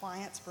have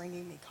clients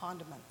bringing me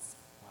condiments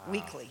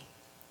weekly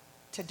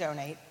to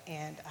donate,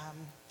 and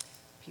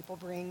people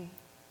bring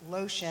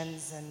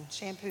lotions and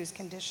shampoos,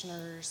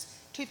 conditioners,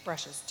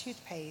 toothbrushes,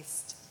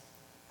 toothpaste.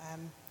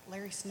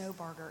 Larry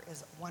Snowbarger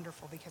is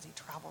wonderful because he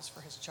travels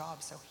for his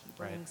job, so he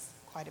brings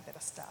quite a bit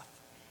of stuff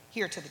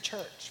here to the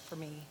church for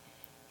me.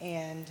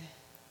 And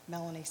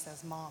Melanie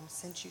says, Mom,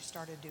 since you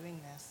started doing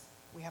this,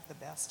 we have the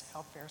best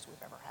health fairs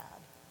we've ever had.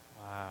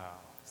 Wow.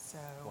 So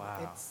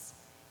Wow.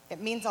 it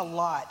means a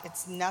lot.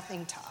 It's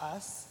nothing to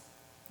us,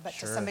 but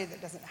Sure. to somebody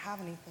that doesn't have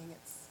anything,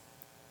 it's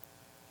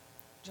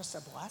just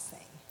a blessing.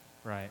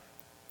 Right.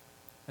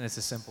 And it's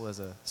as simple as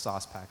a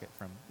sauce packet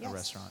from a Yes.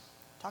 restaurant.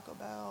 Taco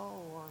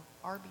Bell or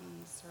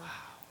Arby's or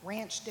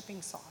ranch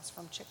dipping sauce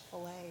from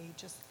Chick-fil-A,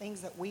 just things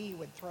that we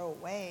would throw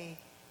away.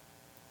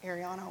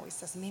 Ariana always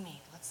says,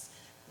 Mimi, let's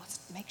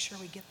make sure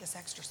we get this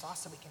extra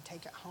sauce so we can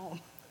take it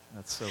home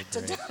That's so to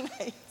great.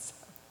 donate. So,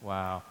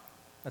 Wow.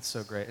 That's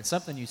so great. And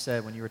something you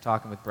said when you were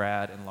talking with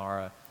Brad and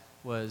Laura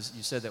was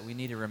you said that we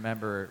need to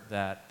remember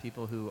that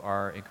people who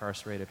are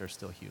incarcerated are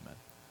still human.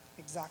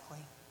 exactly.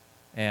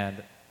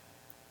 And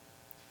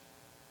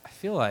I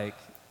feel like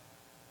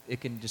it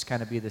can just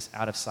kind of be this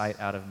out of sight,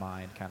 out of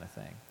mind kind of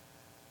thing.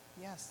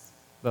 Yes,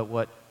 But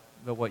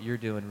what you're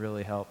doing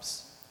really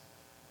helps.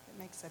 it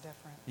makes a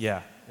difference.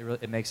 Yeah,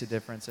 it makes a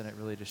difference, and it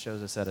really just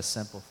shows us that a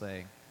simple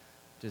thing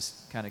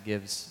just kind of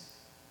gives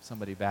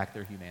somebody back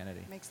their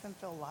humanity. It makes them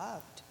feel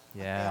loved.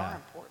 Like Yeah. they are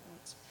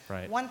important.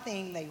 Right. One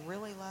thing they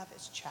really love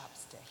is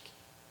chapstick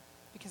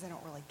because they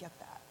don't really get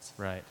that.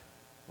 Right.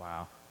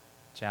 Wow.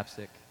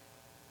 Chapstick,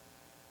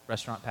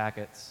 restaurant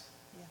packets.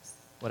 Yes.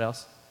 What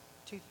else?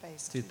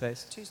 Toothpaste.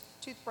 Toothpaste?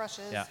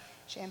 Toothbrushes, Yeah.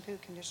 shampoo,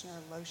 conditioner,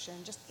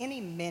 lotion, just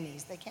any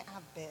minis. They can't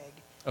have big.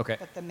 Okay.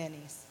 But the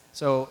minis.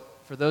 So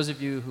for those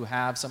of you who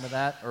have some of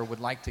that or would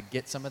like to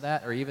get some of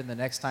that, or even the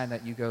next time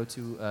that you go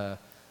to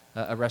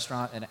a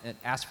restaurant and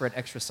ask for an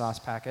extra sauce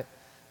packet,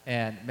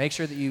 and make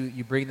sure that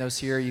you bring those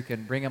here. You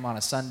can bring them on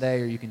a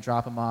Sunday, or you can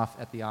drop them off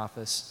at the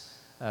office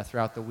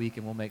throughout the week,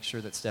 and we'll make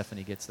sure that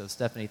Stephanie gets those.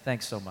 Stephanie,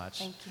 thanks so much.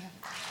 Thank you.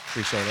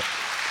 Appreciate it.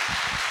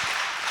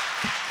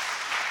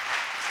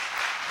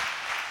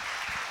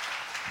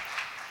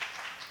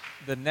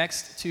 The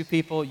next two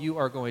people you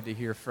are going to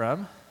hear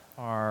from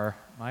are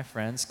my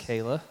friends,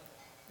 Kayla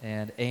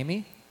and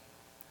Amy.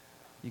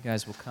 You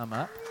guys will come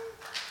up.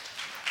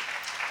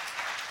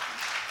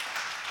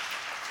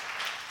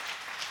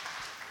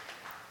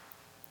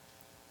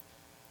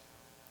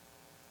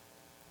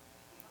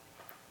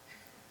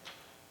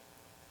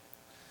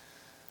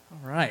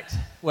 All right.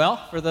 Well,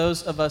 for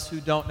those of us who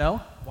don't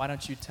know, why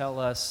don't you tell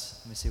us,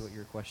 let me see what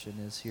your question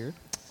is here.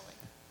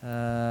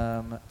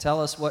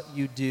 Tell us what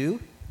you do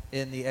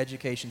in the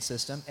education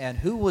system, and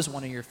who was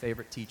one of your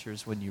favorite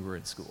teachers when you were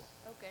in school?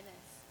 Oh, goodness.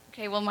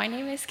 Okay, well, my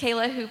name is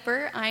Kayla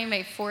Hooper. I'm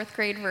a fourth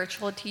grade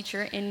virtual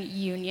teacher in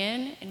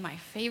Union, and my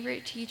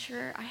favorite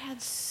teacher, I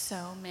had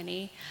so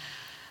many.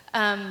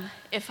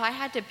 If I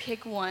had to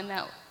pick one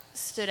that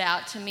stood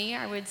out to me,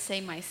 I would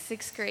say my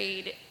sixth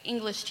grade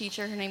English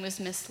teacher. Her name was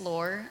Miss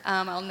Lore.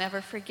 I'll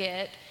never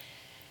forget. It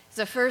was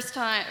the first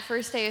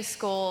day of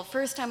school,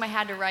 first time I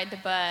had to ride the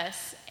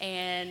bus,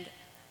 and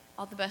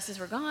all the buses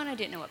were gone. I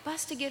didn't know what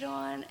bus to get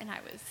on, and I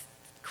was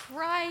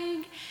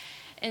crying,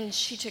 and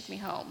she took me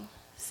home.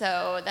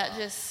 So that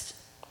just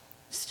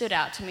stood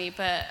out to me.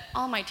 But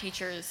all my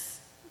teachers,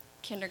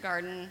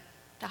 kindergarten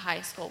to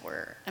high school,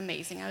 were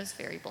amazing. I was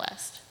very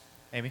blessed.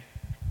 Amy?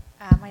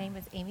 My name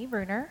is Amy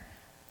Bruner.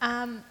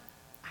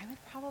 I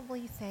would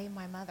probably say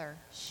my mother.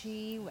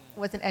 She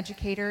was an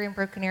educator in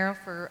Broken Arrow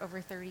for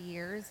over 30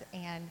 years,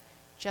 and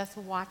just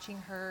watching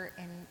her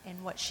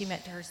and what she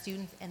meant to her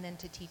students and then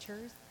to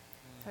teachers.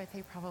 So I'd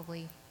say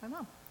probably my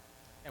mom.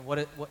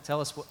 And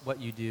tell us what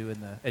you do in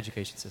the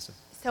education system.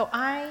 So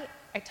I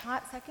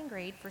taught second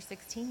grade for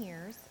 16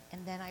 years,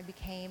 and then I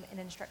became an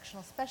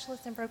instructional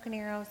specialist in Broken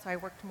Arrow, so I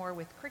worked more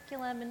with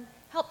curriculum and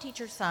helped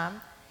teachers some.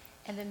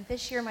 And then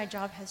this year my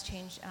job has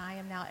changed, and I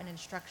am now an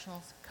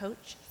instructional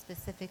coach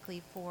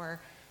specifically for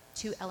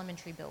 2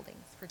 elementary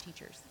buildings for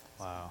teachers.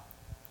 Wow.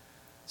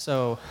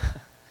 So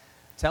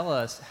tell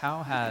us,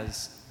 how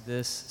has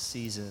this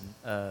season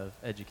of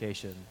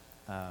education,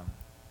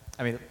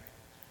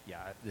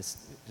 this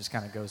just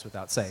kind of goes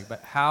without saying,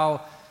 but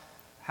how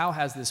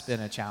has this been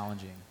a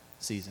challenging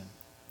season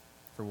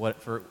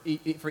for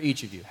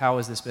each of you? How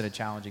has this been a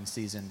challenging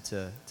season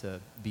to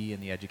be in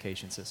the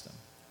education system?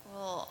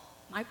 Well,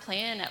 my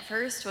plan at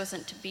first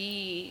wasn't to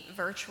be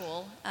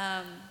virtual.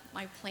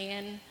 My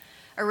plan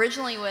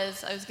originally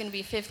was I was going to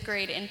be fifth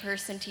grade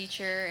in-person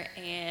teacher,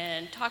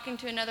 and talking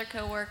to another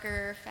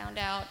coworker, found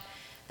out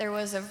there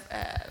was a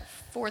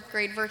fourth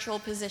grade virtual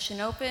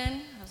position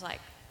open. I was like,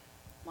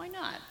 why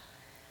not?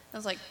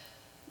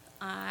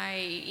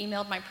 I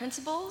emailed my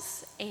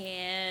principals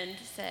and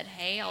said,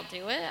 hey, I'll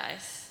do it. I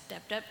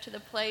stepped up to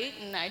the plate,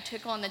 and I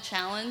took on the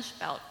challenge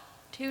about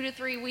 2 to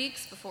 3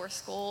 weeks before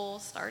school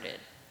started.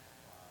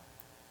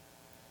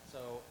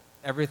 So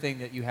everything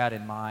that you had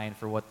in mind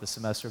for what the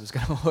semester was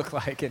going to look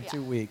like in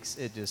 2 weeks,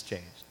 it just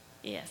changed.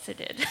 Yes, it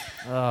did.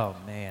 Oh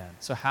man.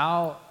 So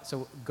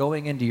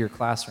going into your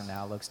classroom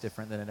now looks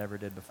different than it ever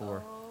did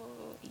before.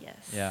 Oh,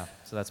 yes. Yeah.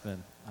 So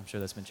I'm sure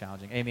that's been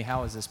challenging. Amy,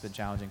 how has this been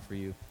challenging for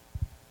you?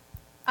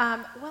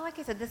 Well, like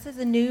I said, this is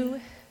a new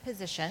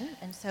position,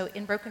 and so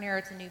in Broken Arrow,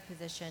 it's a new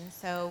position.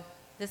 So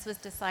this was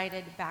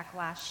decided back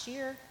last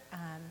year,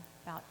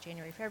 about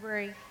January,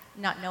 February,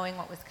 not knowing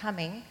what was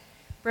coming.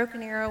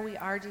 Broken Arrow, we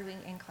are doing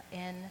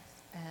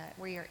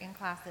we are in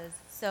classes.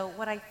 So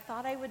what I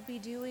thought I would be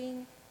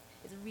doing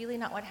is really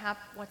not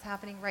what's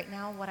happening right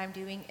now. What I'm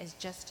doing is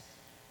just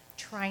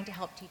trying to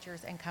help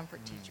teachers and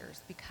comfort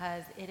teachers,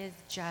 because it is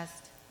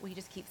just, we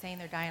just keep saying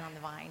they're dying on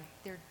the vine.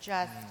 They're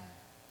just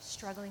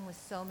struggling with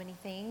so many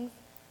things.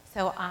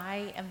 So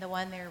I am the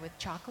one there with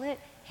chocolate.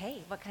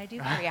 Hey, what can I do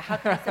for you? How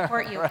can I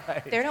support you?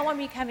 Right. They don't want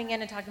me coming in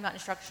and talking about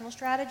instructional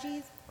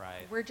strategies.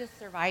 Right. We're just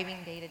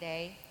surviving day to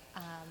day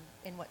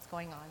in what's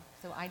going on.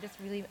 So I just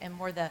really am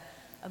more the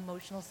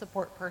emotional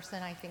support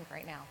person, I think,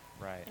 right now.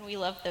 Right. And we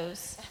love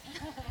those.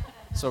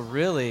 So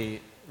really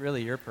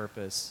your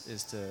purpose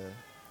is to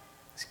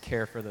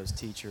care for those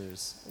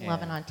teachers.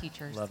 Loving on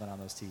teachers. Loving on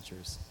those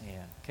teachers.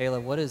 And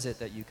Kayla, what is it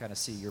that you kind of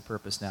see your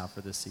purpose now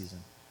for this season?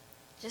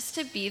 Just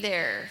to be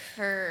there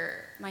for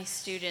my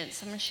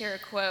students. I'm going to share a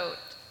quote.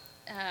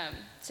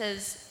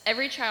 says,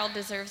 every child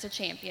deserves a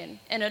champion,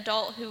 an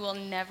adult who will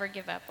never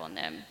give up on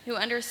them, who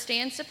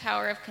understands the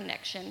power of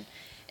connection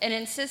and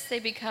insists they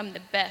become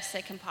the best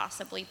they can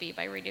possibly be,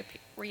 by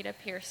Rita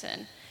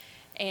Pearson.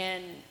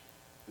 And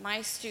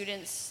my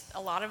students,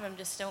 a lot of them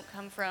just don't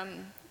come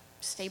from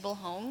stable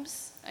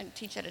homes. I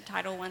teach at a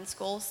Title I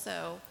school,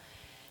 so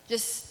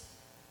just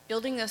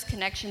building those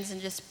connections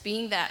and just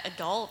being that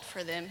adult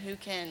for them who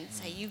can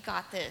say, you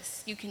got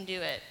this, you can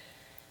do it.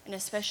 And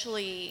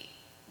especially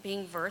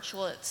being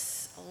virtual,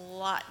 it's a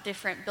lot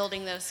different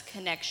building those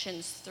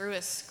connections through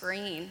a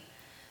screen.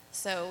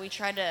 So we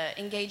try to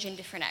engage in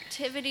different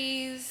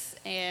activities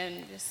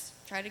and just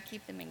try to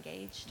keep them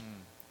engaged.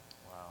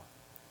 Wow.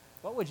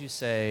 What would you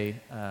say,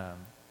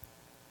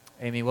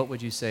 Amy, what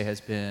would you say has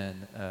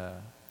been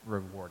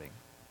rewarding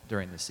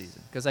during this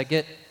season? Because I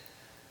get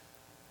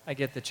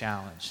the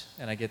challenge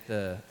and I get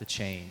the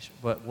change,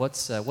 but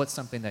what's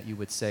something that you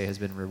would say has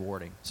been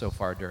rewarding so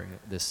far during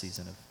this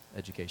season of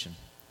education?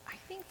 I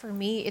think for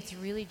me, it's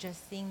really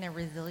just seeing the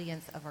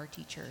resilience of our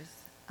teachers.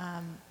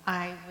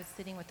 I was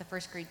sitting with the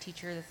first grade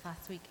teacher this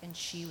last week, and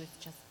she was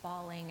just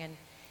bawling, and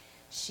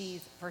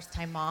she's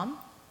first-time mom,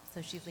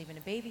 so she's leaving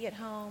a baby at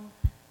home.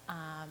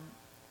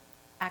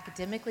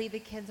 Academically, the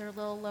kids are a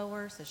little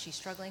lower, so she's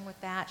struggling with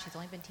that. She's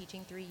only been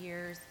teaching 3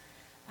 years.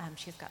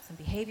 She's got some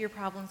behavior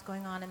problems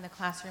going on in the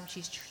classroom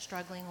she's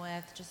struggling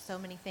with, just so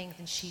many things,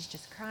 and she's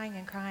just crying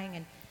and crying,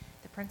 and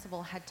the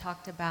principal had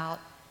talked about,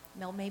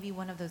 Mel, maybe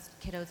one of those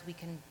kiddos we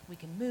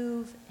can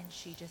move, and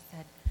she just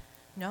said,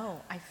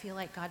 no, I feel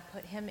like God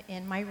put him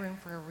in my room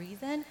for a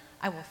reason.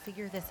 I will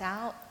figure this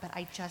out, but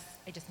I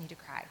just need to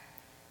cry.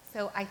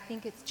 So I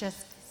think it's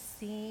just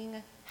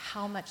seeing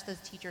how much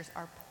those teachers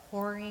are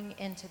pouring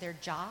into their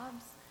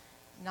jobs,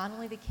 not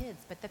only the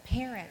kids, but the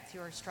parents who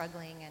are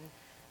struggling. And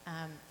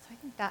so I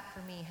think that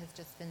for me has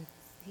just been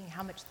seeing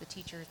how much the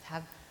teachers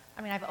have.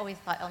 I mean, I've always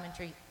thought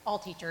all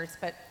teachers,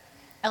 but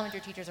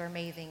elementary teachers are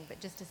amazing, but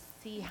just to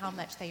see how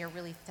much they are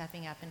really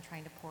stepping up and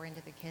trying to pour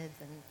into the kids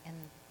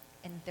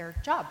and their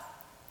jobs.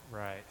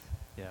 Right.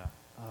 Yeah.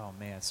 Oh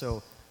man.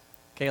 So,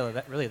 Kayla,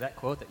 that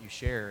quote that you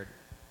shared,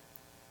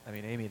 I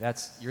mean, Amy,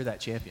 you're that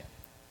champion,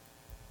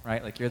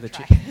 right? Like you're the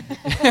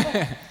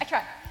I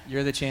try.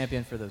 You're the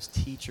champion for those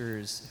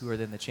teachers who are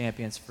then the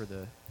champions for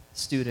the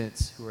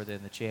students who are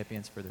then the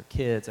champions for their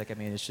kids. Like, I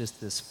mean, it's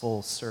just this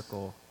full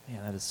circle.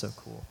 Man, that is so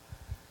cool.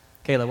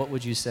 Kayla, what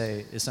would you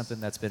say is something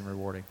that's been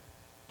rewarding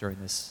during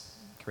this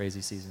crazy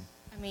season?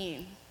 I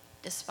mean,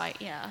 despite,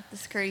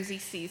 this crazy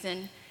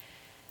season,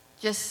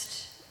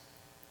 just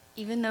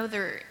even though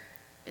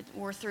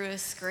we're through a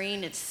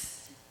screen,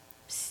 it's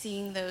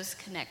seeing those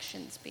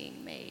connections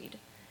being made,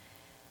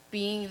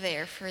 being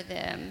there for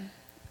them.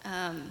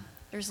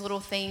 There's little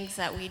things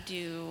that we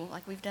do,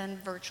 like we've done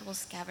virtual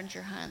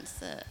scavenger hunts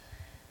that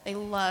they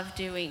love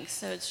doing.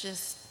 So it's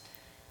just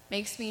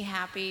makes me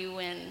happy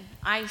when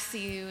I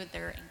see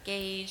they're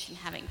engaged and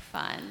having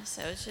fun.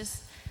 So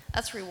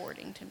that's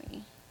rewarding to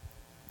me.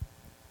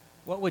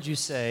 What would you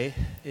say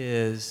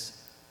is,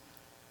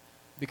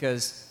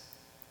 because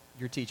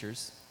you're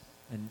teachers,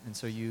 and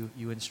so you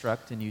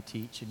instruct and you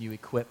teach and you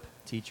equip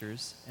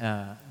teachers,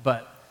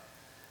 but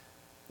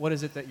what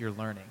is it that you're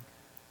learning?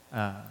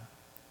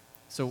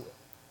 So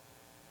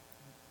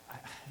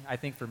I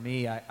think for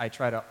me, I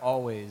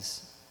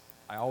always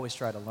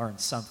try to learn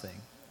something,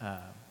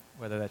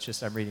 whether that's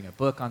just I'm reading a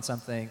book on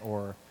something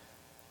or,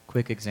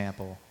 quick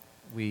example,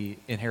 we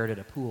inherited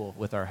a pool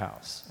with our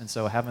house. And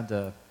so having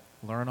to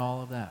learn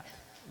all of that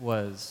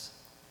was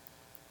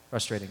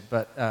frustrating.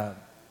 But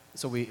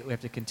so we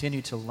have to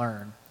continue to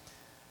learn.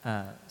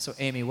 So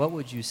Amy, what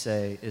would you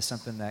say is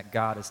something that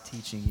God is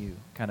teaching you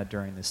kind of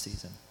during this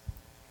season?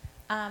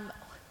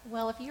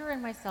 Well, if you're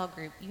in my cell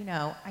group, you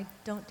know I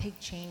don't take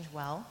change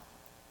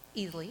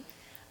easily.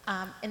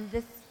 And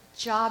this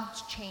job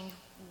change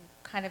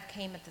kind of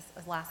came at this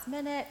last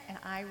minute, and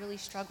I really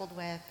struggled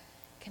with,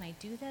 can I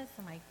do this?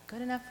 Am I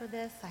good enough for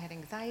this? I had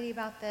anxiety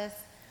about this.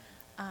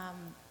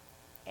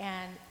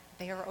 And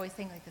they were always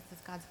saying, like, this is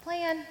God's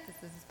plan, this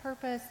is his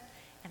purpose.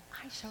 And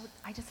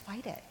I just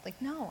fight it. Like,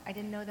 no, I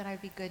didn't know that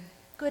I'd be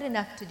good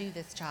enough to do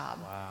this job.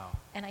 Wow.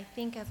 And I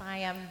think as I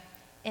am,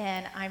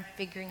 and I'm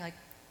figuring, like,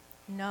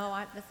 no,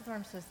 this is where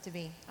I'm supposed to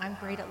be. I'm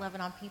great at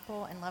loving on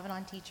people and loving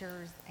on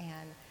teachers.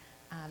 And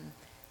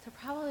so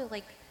probably,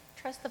 like,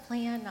 trust the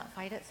plan, not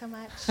fight it so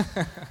much.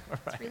 Right.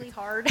 It's really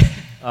hard.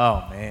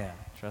 Oh, man.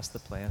 Trust the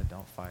plan and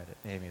don't fight it.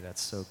 Amy,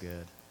 that's so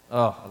good.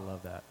 Oh, I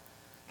love that.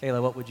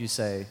 Kayla, what would you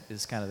say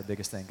is kind of the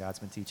biggest thing God's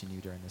been teaching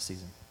you during this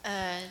season?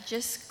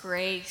 Just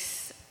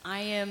grace. I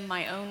am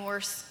my own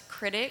worst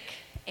critic,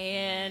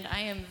 and I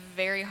am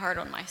very hard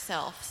on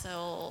myself.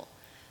 So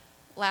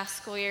last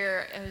school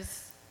year, it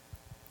was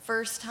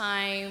first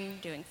time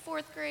doing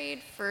fourth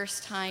grade,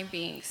 first time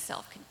being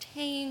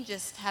self-contained,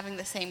 just having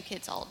the same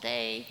kids all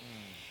day.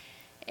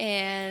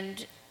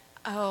 And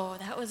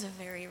that was a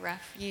very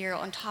rough year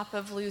on top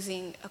of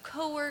losing a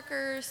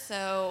coworker.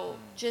 So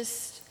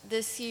just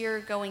this year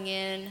going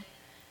in,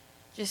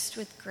 just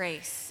with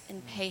grace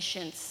and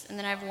patience. And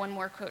then I have one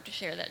more quote to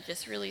share that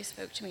just really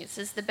spoke to me. It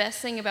says, "The best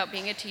thing about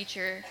being a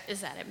teacher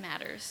is that it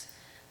matters.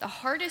 The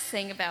hardest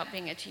thing about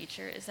being a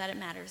teacher is that it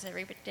matters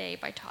every day,"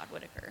 by Todd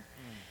Whitaker.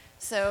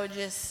 So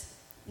just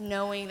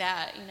knowing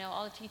that,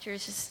 all the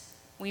teachers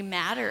we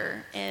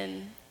matter,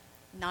 and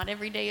not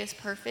every day is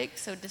perfect.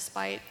 So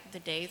despite the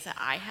days that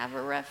I have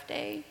a rough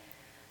day,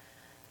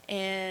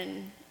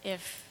 and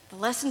if the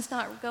lesson's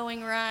not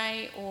going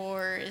right,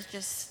 or it's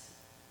just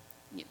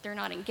they're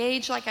not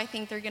engaged like I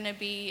think they're going to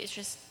be, it's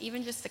just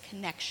even just the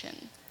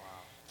connection. Wow.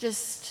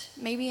 Just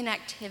maybe an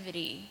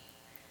activity,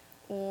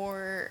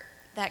 or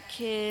that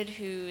kid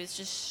who is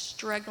just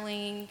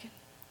struggling,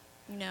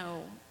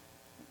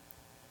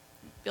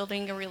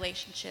 building a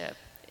relationship.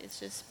 It's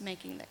just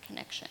making that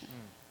connection.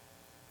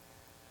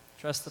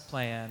 Trust the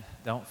plan,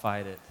 don't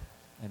fight it,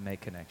 and make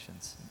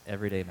connections.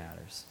 Every day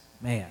matters.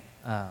 Man,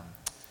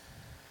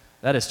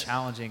 that is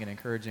challenging and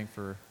encouraging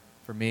for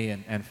me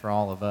and for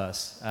all of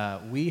us.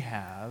 We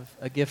have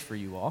a gift for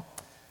you all.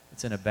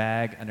 It's in a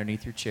bag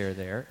underneath your chair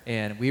there.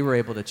 And we were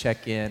able to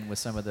check in with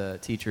some of the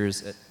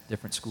teachers at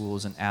different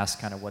schools and ask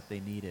kind of what they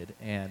needed.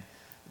 And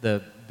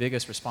the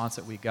biggest response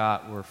that we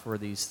got were for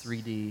these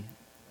 3D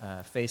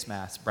face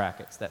mask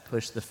brackets that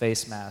push the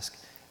face mask.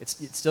 It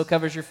still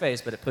covers your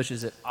face, but it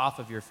pushes it off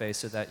of your face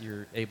so that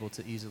you're able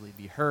to easily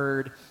be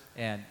heard,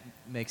 and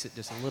makes it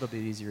just a little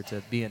bit easier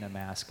to be in a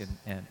mask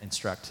and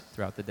instruct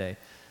throughout the day.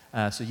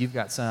 So you've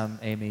got some,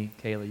 Amy,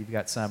 Kayla, you've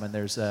got some, and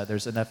there's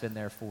enough in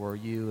there for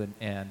you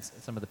and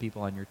some of the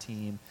people on your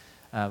team.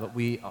 But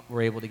we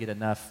were able to get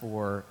enough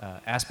for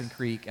Aspen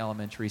Creek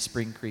Elementary,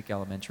 Spring Creek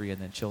Elementary,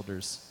 and then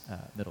Childers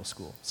Middle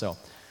School. So,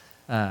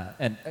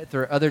 and if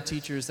there are other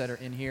teachers that are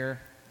in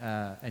here,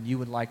 and you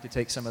would like to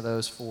take some of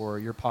those for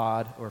your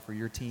pod or for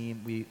your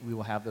team, we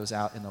will have those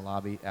out in the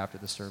lobby after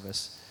the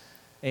service.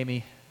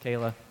 Amy,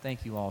 Kayla,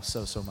 thank you all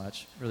so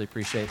much. Really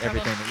appreciate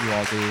everything that you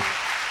all do.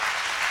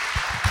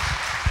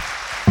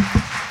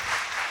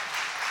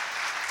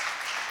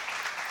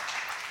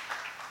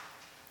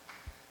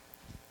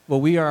 Well,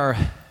 we are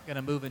going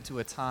to move into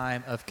a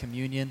time of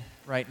communion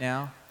right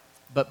now.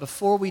 But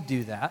before we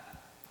do that,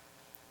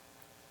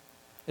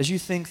 as you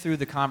think through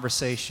the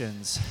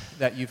conversations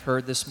that you've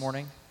heard this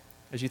morning,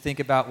 as you think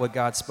about what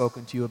God's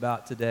spoken to you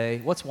about today,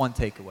 what's one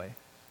takeaway?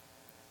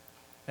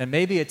 And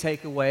maybe a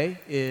takeaway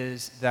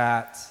is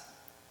that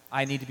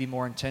I need to be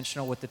more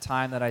intentional with the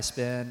time that I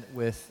spend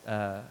with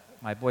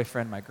my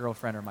boyfriend, my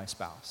girlfriend, or my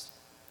spouse.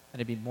 I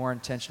need to be more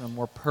intentional,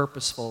 more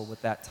purposeful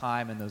with that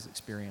time and those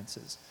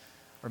experiences.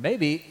 Or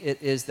maybe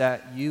it is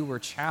that you were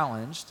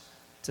challenged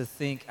to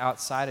think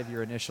outside of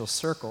your initial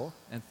circle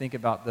and think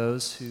about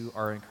those who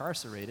are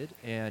incarcerated,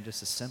 and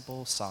just a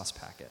simple sauce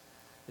packet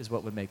is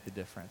what would make the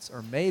difference.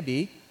 Or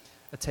maybe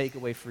a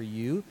takeaway for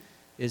you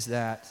is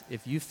that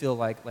if you feel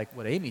like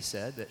what Amy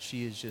said, that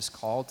she is just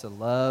called to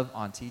love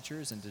on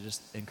teachers and to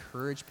just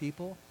encourage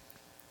people,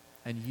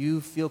 and you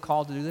feel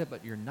called to do that,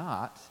 but you're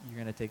not, you're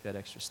going to take that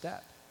extra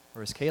step.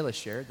 Or as Kayla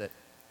shared, that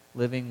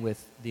living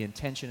with the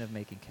intention of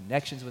making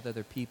connections with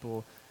other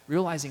people,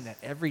 realizing that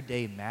every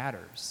day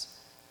matters.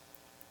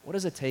 What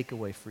is a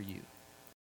takeaway for you?